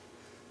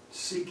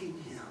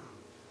seeking Him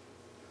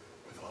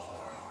with all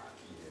our heart.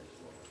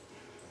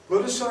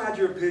 Put aside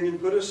your opinion,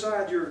 put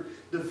aside your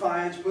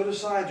defiance, put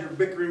aside your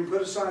bickering,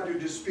 put aside your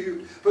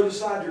dispute, put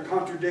aside your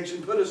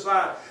contradiction, put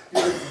aside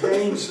your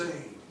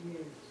gainsaying.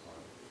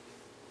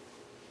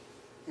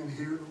 And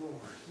hear the Lord.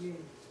 You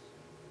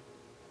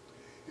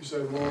say,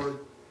 Lord,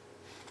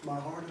 my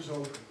heart is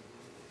open.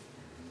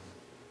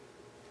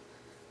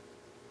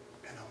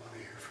 And I want to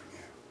hear from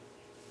you.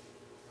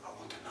 I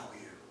want to know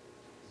you.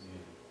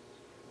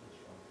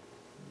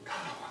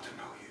 God, I want to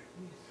know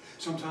you.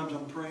 Sometimes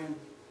I'm praying,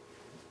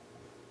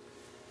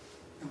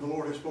 and the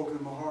Lord has spoken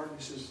in my heart, and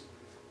He says,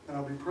 and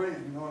I'll be praying,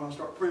 and I'll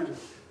start praying.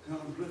 And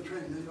I'm really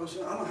praying. I don't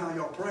know how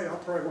y'all pray. I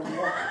pray when I'm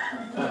walking.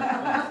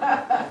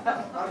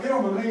 I get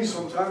on my knees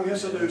sometimes.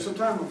 Yes, I do.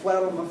 Sometimes I'm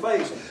flat on my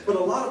face. But a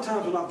lot of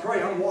times when I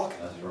pray, I'm walking.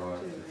 That's right.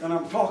 And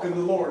I'm talking to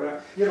the Lord. I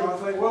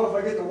think, well, if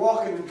I get to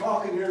walking and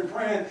talking here and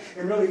praying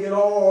and really get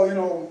all,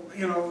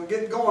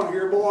 get going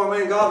here, boy,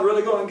 man, God's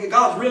really going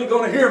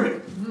to hear me.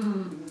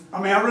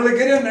 I mean, I really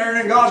get in there, and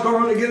then God's going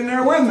to really get in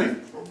there with me.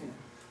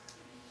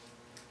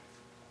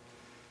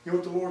 You know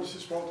what the Lord has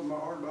spoken to my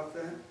heart about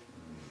that?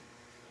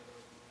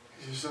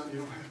 He says, son, you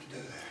don't have to do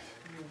that.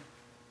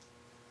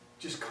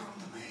 Just come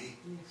to me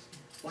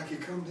like you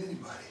come to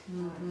anybody.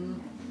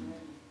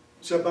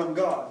 Except I'm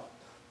God.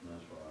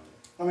 That's right.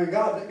 I mean,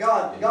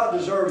 God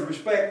deserves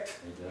respect.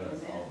 He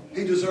does.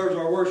 He deserves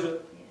our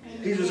worship.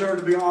 He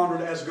deserves to be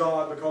honored as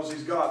God because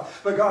He's God.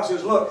 But God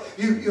says, look,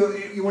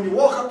 you when you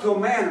walk up to a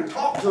man and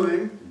talk to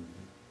him,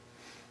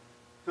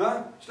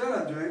 huh? Stand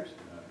up, James.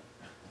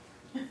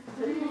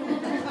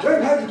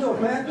 James, how you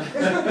doing, man? It's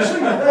good to see you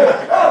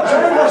today. Oh,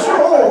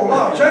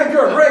 James, James,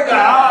 you're a great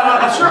guy.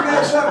 I sure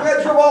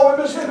glad you're all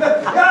with us.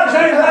 God,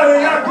 James,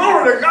 I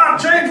glory to God.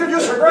 James, you're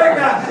just a great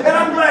guy. And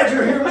I'm glad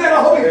you're here, man. I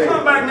hope you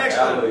come back next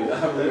time.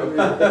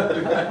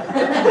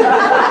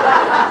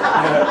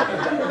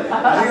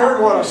 He heard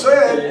what I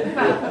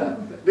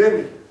said,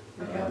 didn't he?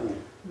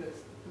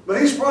 But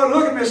he's probably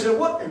looking at me and said,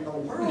 what in the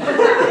world?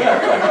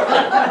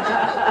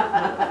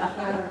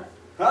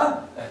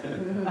 Huh?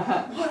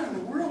 What in the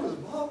world is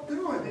Bob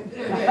doing?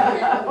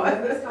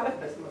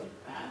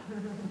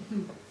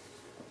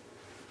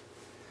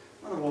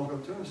 I walk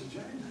up to him and say,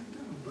 James, how you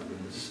doing, buddy?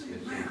 Good to see you,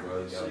 man.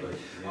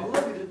 I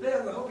love you to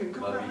death. I hope you can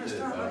come back this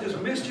time. I just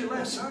missed you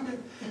last Sunday,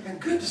 and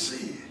good to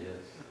see you.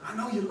 I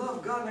know you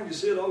love God, and I can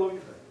see it all over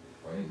your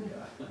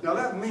face. Now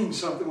that means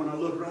something when I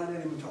look right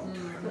at him and talk to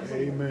him.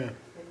 Amen.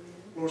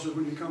 Lord says,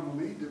 when you come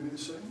with me, do me the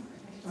same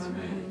way.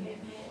 Amen.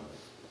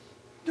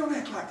 Don't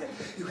act like that.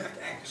 You have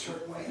to act a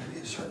certain way and be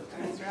a certain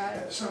thing.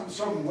 That's right.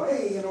 Some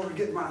way in order to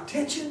get my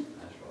attention.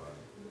 That's right.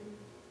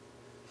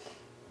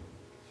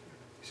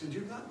 He said,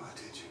 you got my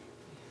attention.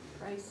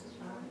 Praise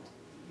God.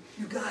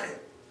 You got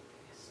it.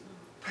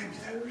 Pay me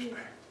that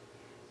respect.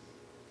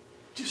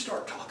 Just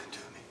start talking to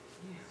me.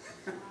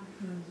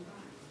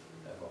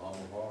 Have a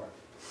humble heart.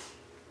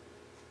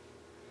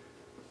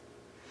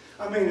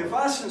 I mean, if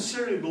I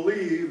sincerely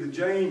believe that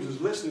James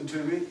is listening to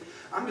me,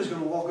 I'm just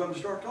going to walk up and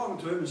start talking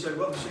to him and say,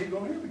 well, see, he's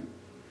going to hear me.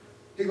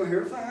 He's going to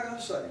hear everything I got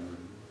to say.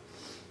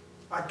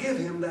 I give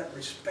him that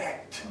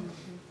respect.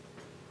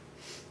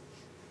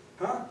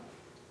 Huh?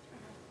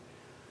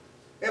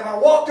 If I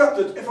walked up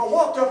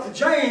to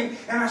James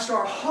and I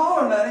start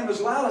hollering at him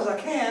as loud as I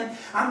can,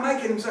 I'm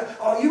making him say,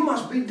 oh, you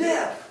must be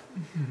deaf.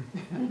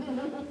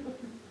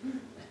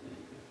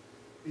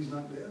 He's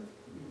not deaf.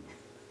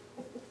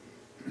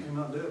 He's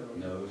not deaf.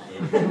 No, sir.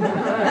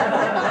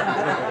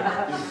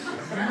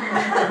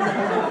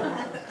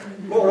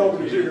 Lord,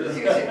 open his ears.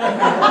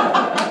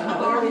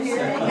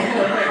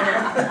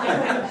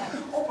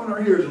 Open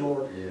our ears,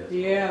 Lord. Yes.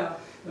 Yeah.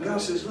 And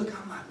God says, look,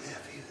 I'm not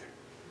deaf either.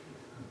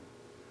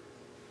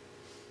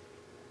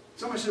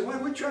 Somebody said, what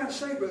are we trying to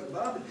say, Brother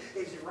Bob?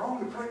 Is it wrong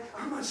to pray?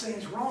 I'm not saying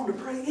it's wrong to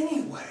pray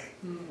anyway.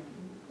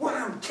 What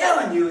I'm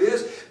telling you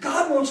is,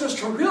 God wants us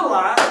to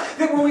realize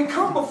that when we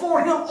come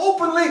before Him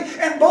openly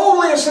and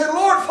boldly and say,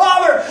 Lord,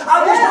 Father,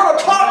 I just want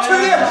to talk to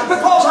you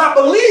because I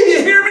believe you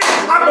hear me.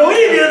 I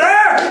believe you're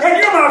there. And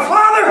you're my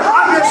Father.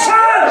 I'm your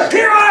Son.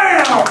 Here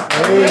I am.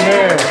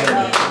 Amen.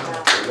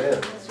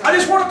 I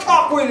just want to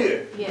talk with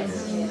you.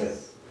 Yes.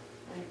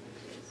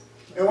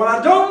 And when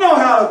I don't know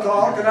how to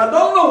talk, and I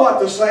don't know what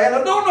to say, and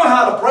I don't know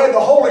how to pray, the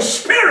Holy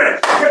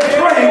Spirit can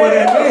pray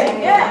within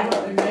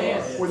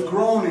me with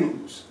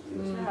groanings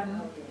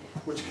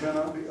which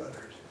cannot be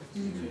uttered.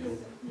 Do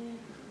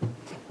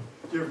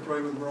you ever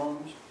pray with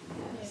groans?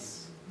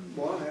 Yes.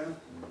 Well, I have.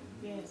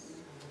 Yes.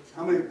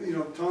 How many,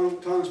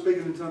 tongues,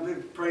 speaking in tongues,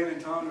 people praying in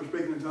tongues or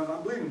speaking in tongues?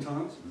 I believe in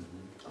tongues.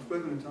 I've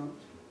spoken in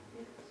tongues.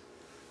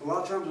 A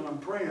lot of times when I'm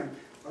praying,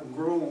 I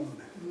groan.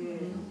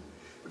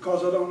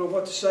 Because I don't know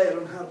what to say, I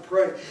don't know how to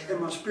pray. And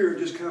my spirit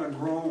just kind of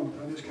groans.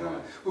 I just kind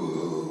of,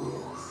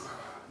 ooh.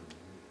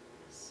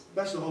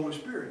 That's the Holy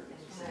Spirit.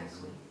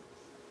 Exactly.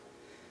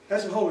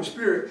 That's the Holy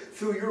Spirit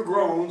through your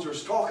groans or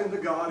talking to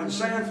God and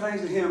saying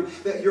things to Him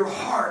that your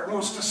heart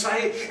wants to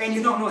say and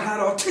you don't know how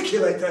to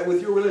articulate that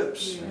with your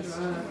lips. Yes.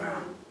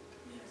 Wow.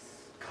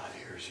 God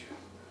hears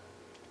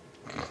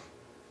you.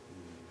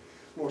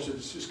 Lord said,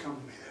 it's just come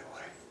to me that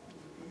way.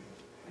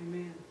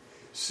 Amen.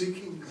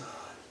 Seeking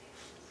God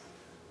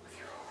with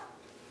your heart.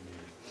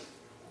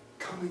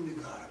 Coming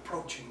to God,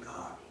 approaching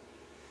God.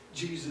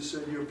 Jesus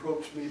said, you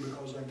approach me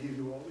because I give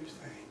you all these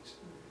things.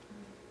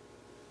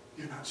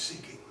 You're not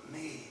seeking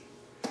me.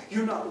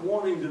 You're not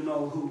wanting to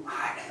know who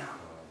I am.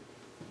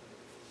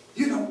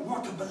 You don't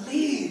want to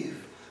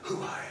believe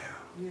who I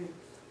am. Yes.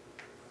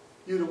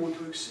 You don't want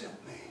to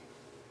accept me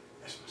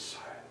as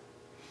Messiah,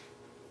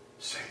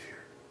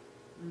 Savior,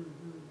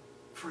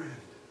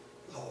 friend,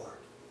 Lord.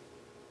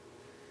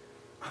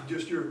 I'm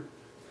just your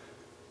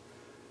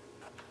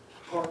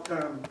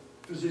part-time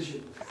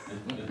physician.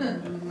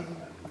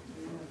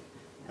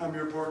 I'm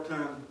your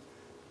part-time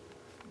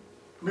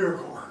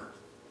miracle worker.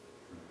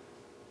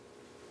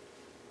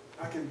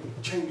 I can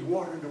change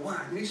water into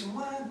wine. You need some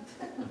wine?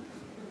 I'll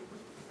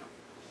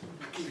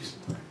give you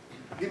some wine.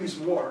 Give me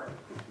some water.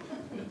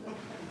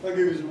 I'll give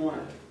you some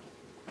wine.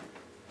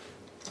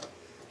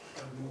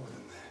 I'm more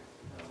than that.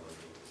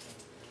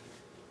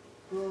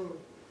 Oh.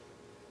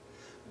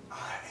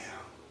 I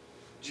am.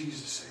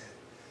 Jesus said,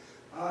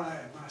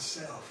 I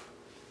myself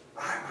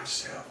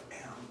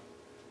am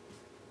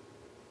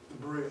the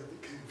bread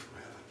that came from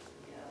heaven.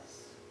 Yes.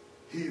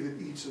 He that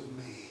eats of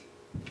me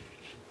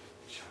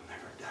shall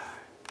never die.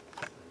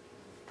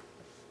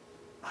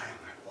 I am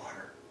that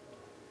water.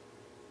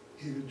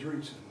 He that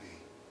drinks of me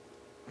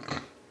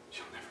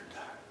shall never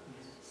die.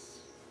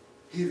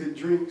 He that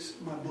drinks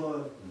my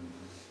blood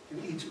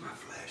and eats my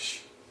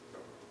flesh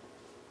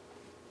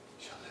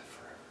shall live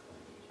forever.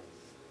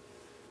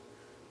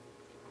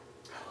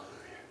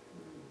 Hallelujah.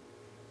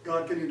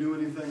 God, can you do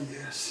anything?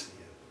 Yes.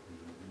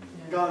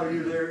 God, are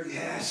you there?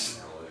 Yes.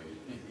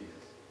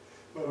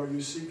 But are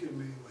you seeking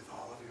me with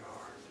all of your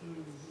heart?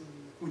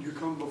 When you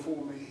come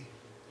before me,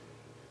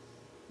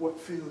 what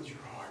fills your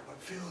heart? What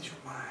fills your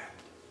mind?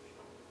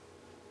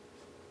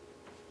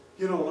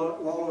 You know,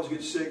 a lot of us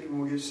get sick, and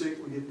when we get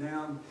sick, we get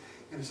down,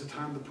 and it's a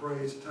time to pray,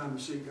 it's a time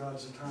to seek God,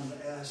 it's a time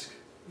to ask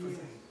for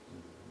things.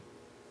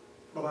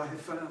 But I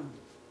have found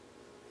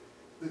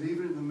that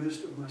even in the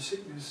midst of my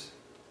sickness,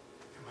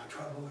 and my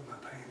trouble, and my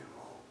pain and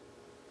all,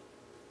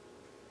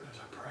 that as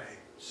I pray,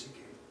 seek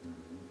Him,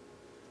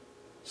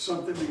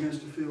 something begins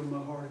to fill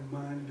my heart and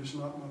mind, and it's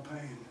not my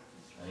pain.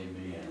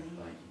 Amen.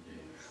 Thank you,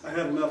 Jesus. I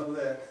had enough of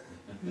that.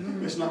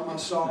 It's not my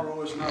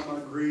sorrow, it's not my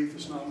grief,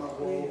 it's not my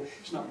woe,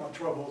 it's not my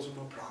troubles and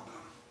my problem.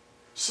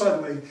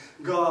 Suddenly,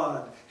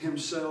 God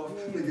Himself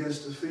begins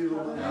to fill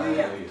my mind.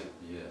 Hallelujah.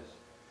 Yes.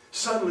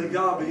 Suddenly,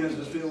 God begins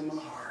to fill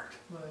my heart.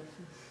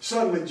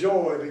 Suddenly,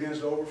 joy begins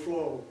to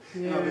overflow.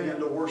 And I begin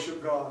to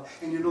worship God.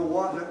 And you know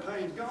what? That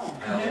pain's gone.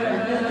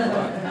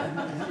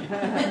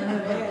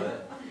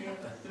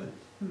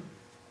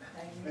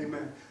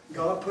 Amen.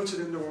 God puts it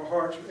into our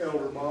hearts,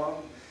 Elder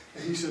Bob.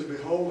 And He says,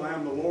 behold, I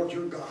am the Lord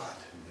your God.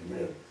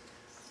 Yes.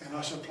 And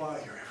I supply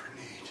your every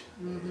need.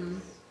 Mm-hmm.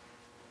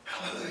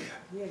 Hallelujah.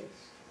 Yes.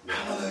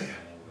 Hallelujah.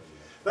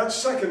 That's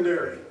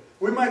secondary.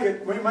 We make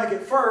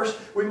it first,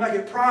 we make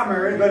it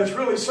primary, but it's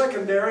really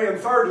secondary. And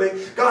thirdly,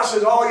 God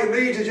says all you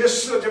need is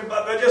just little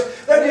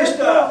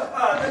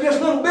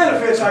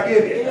benefits I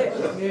give you.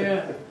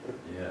 Yeah.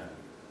 Yeah.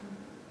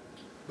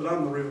 But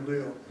I'm the real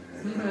deal.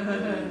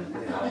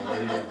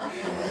 Hallelujah.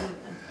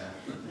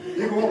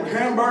 You want a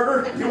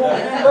hamburger? You want a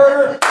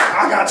hamburger?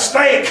 I got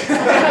steak.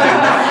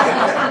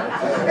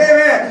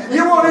 Amen.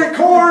 You want any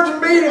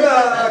cornbread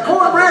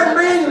and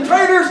beans and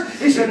taters?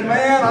 He said,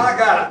 man, I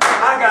got it.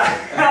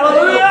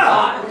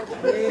 Hallelujah.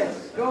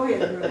 Yes. Go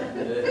ahead,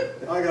 brother.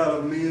 I got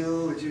a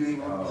meal that you ain't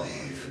gonna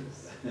believe.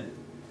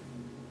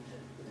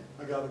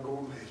 I got a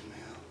gourmet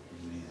meal.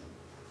 Amen.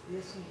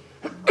 Yes, sir.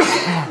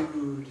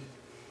 Food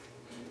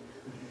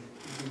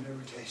you've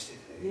never tasted.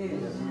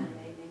 Yes.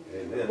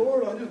 Amen.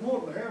 Lord, I just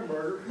want the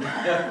hamburger.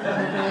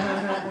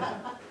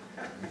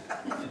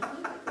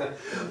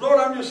 Lord,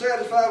 I'm just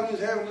satisfied with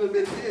just having a little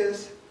bit of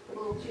this.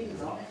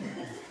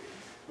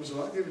 So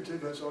I'll give it to you.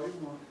 That's all you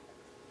want.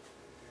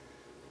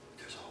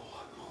 There's a whole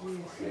lot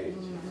more for you.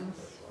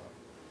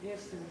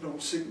 Yes, sir.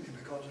 Don't seek me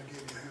because I give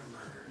you a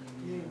hamburger.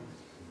 Yes.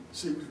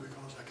 Seek me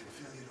because I can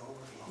fill you to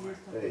overflowing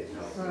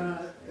Yes, sir. Amen.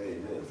 Right.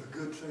 Amen. with the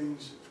good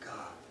things of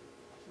God.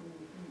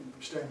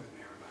 Stand with me,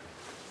 everybody.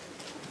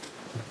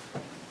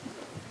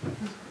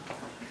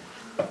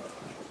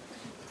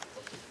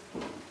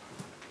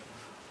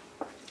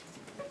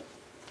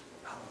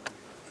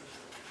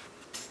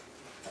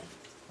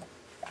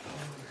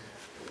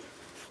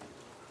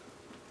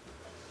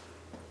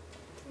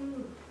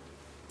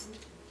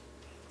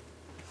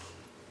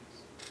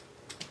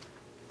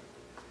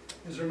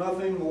 Is there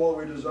nothing more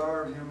we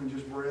desire of Him than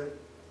just bread?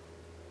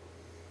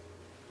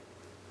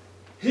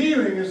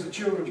 Healing is the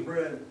children's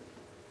bread.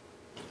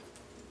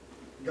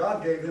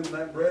 God gave them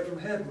that bread from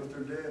heaven, but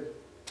they're dead.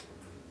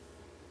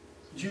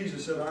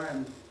 Jesus said, I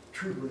am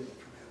true bread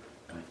from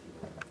heaven.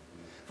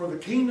 For the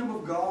kingdom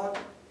of God,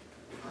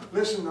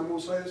 listen, I'm going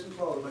to say this in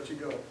close, I'll let you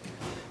go.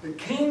 The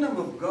kingdom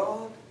of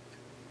God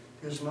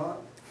is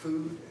not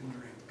food and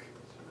drink.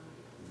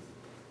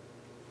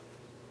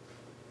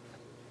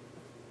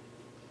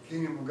 The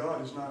kingdom of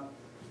God is not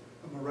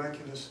a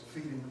miraculous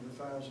feeding of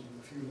the thousand and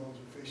a few loaves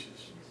of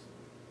fishes.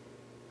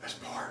 That's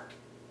part.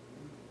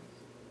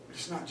 But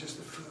it's not just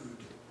the food.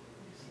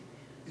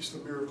 It's the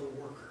miracle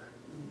worker.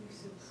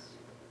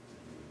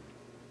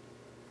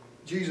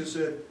 Jesus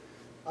said,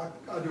 I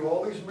do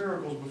all these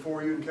miracles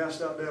before you and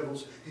cast out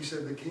devils. He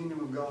said, the kingdom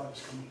of God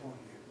has come upon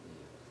you.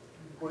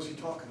 What's He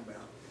talking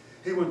about?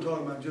 He wasn't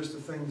talking about just the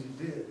things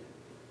He did.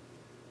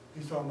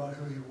 He's talking about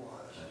who He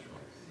was. That's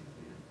right.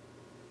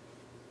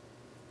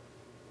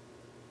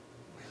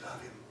 We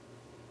love Him.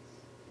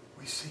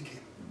 We seek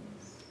Him.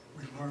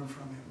 We learn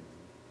from Him.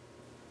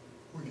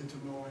 We get to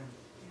know Him.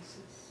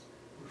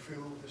 We're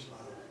filled with His love.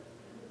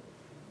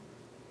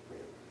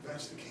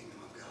 That's the kingdom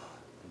of God.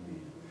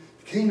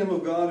 The kingdom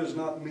of God is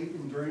not meat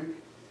and drink.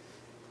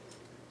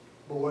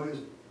 But what is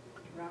it?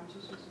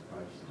 Righteousness.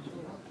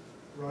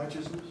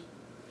 Righteousness,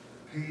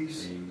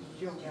 peace,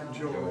 Joy. and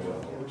joy of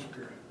the Holy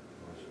Spirit.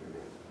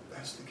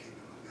 That's the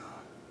kingdom of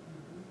God.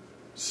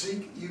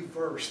 Seek you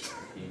first.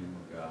 Kingdom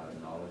of God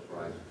and all its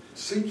righteousness.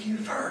 Seek you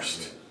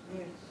first.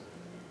 Yes.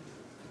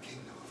 The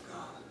kingdom of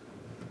God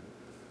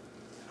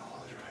and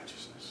all His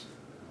righteousness.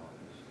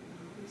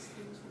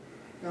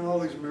 And all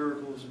these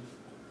miracles.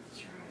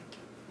 That's right.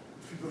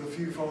 If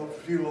you put a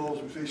few loaves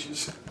and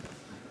fishes,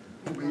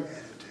 will be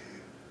added to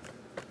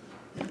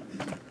you.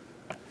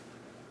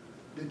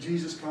 Did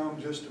Jesus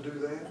come just to do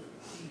that?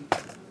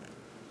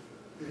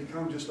 Did He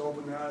come just to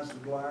open the eyes of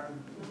the blind?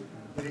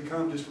 Did He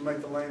come just to make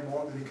the lame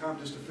walk? Did He come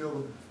just to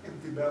fill the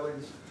empty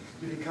bellies?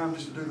 Did He come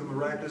just to do the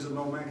miraculous that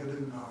no man could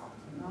do? No.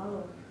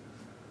 No.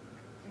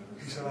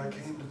 He said, I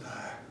came to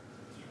die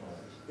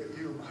that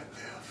you might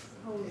live.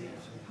 Holy.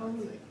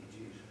 Holy.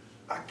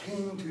 I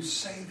came to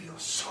save your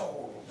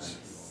souls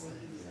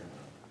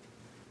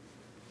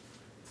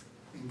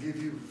and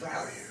give you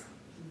value.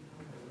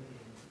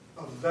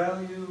 A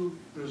value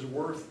that is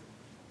worth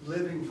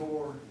living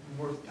for and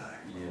worth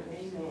dying. Yes.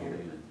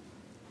 Amen.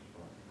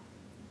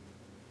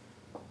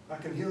 I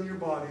can heal your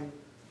body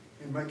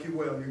and make you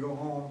well. You go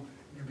home,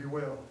 you'll be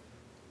well.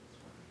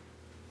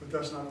 But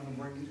that's not going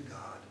to bring you to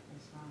God.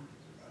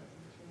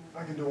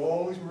 I can do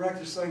all these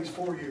miraculous things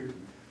for you,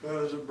 but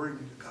that doesn't bring you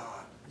to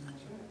God.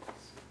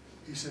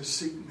 He says,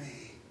 seek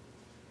me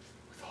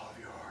with all of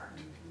your heart,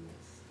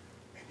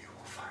 and you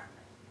will find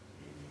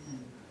me.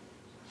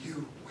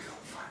 You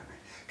will find me.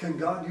 Can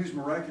God use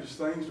miraculous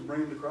things to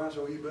bring them to Christ?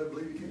 Oh, you better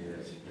believe He can.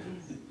 Yes.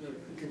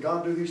 Can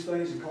God do these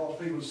things and cause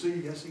people to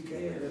see? Yes, He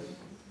can. Yes.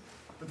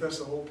 But that's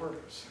the whole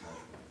purpose.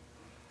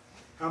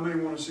 How many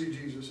want to see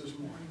Jesus this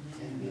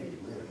morning?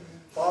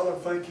 Father,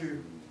 thank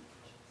you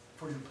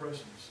for your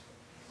presence.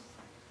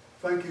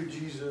 Thank you,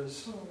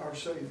 Jesus, our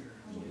Savior,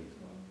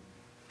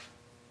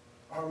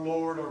 our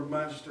Lord, our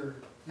Master,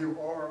 You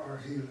are our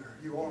healer.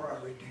 You are our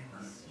redeemer.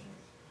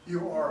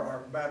 You are our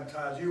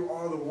baptized. You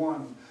are the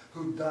one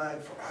who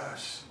died for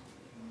us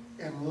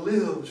and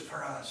lives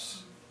for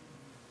us.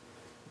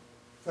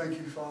 Thank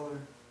you, Father,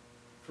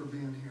 for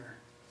being here.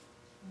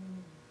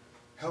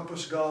 Help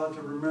us, God,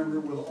 to remember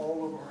with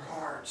all of our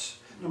hearts,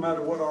 no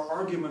matter what our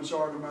arguments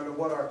are, no matter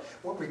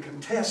what we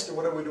contest or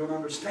whatever we don't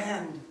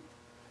understand,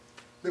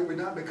 that we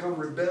not become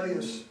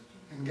rebellious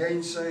and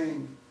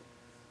gainsaying,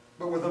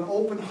 but with an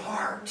open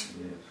heart,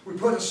 we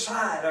put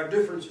aside our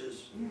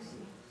differences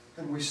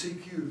and we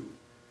seek you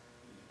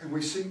and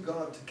we seek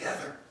God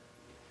together.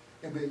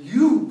 And that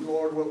you,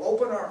 Lord, will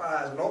open our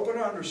eyes and open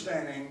our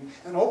understanding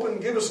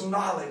and give us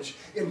knowledge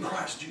in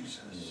Christ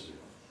Jesus.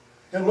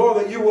 And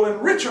Lord, that you will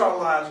enrich our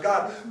lives,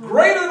 God,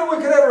 greater than we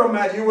could ever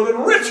imagine. You will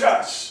enrich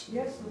us.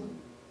 Yes, Lord.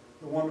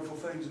 The wonderful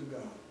things of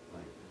God.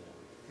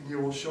 And you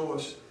will show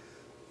us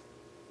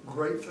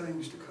great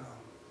things to come.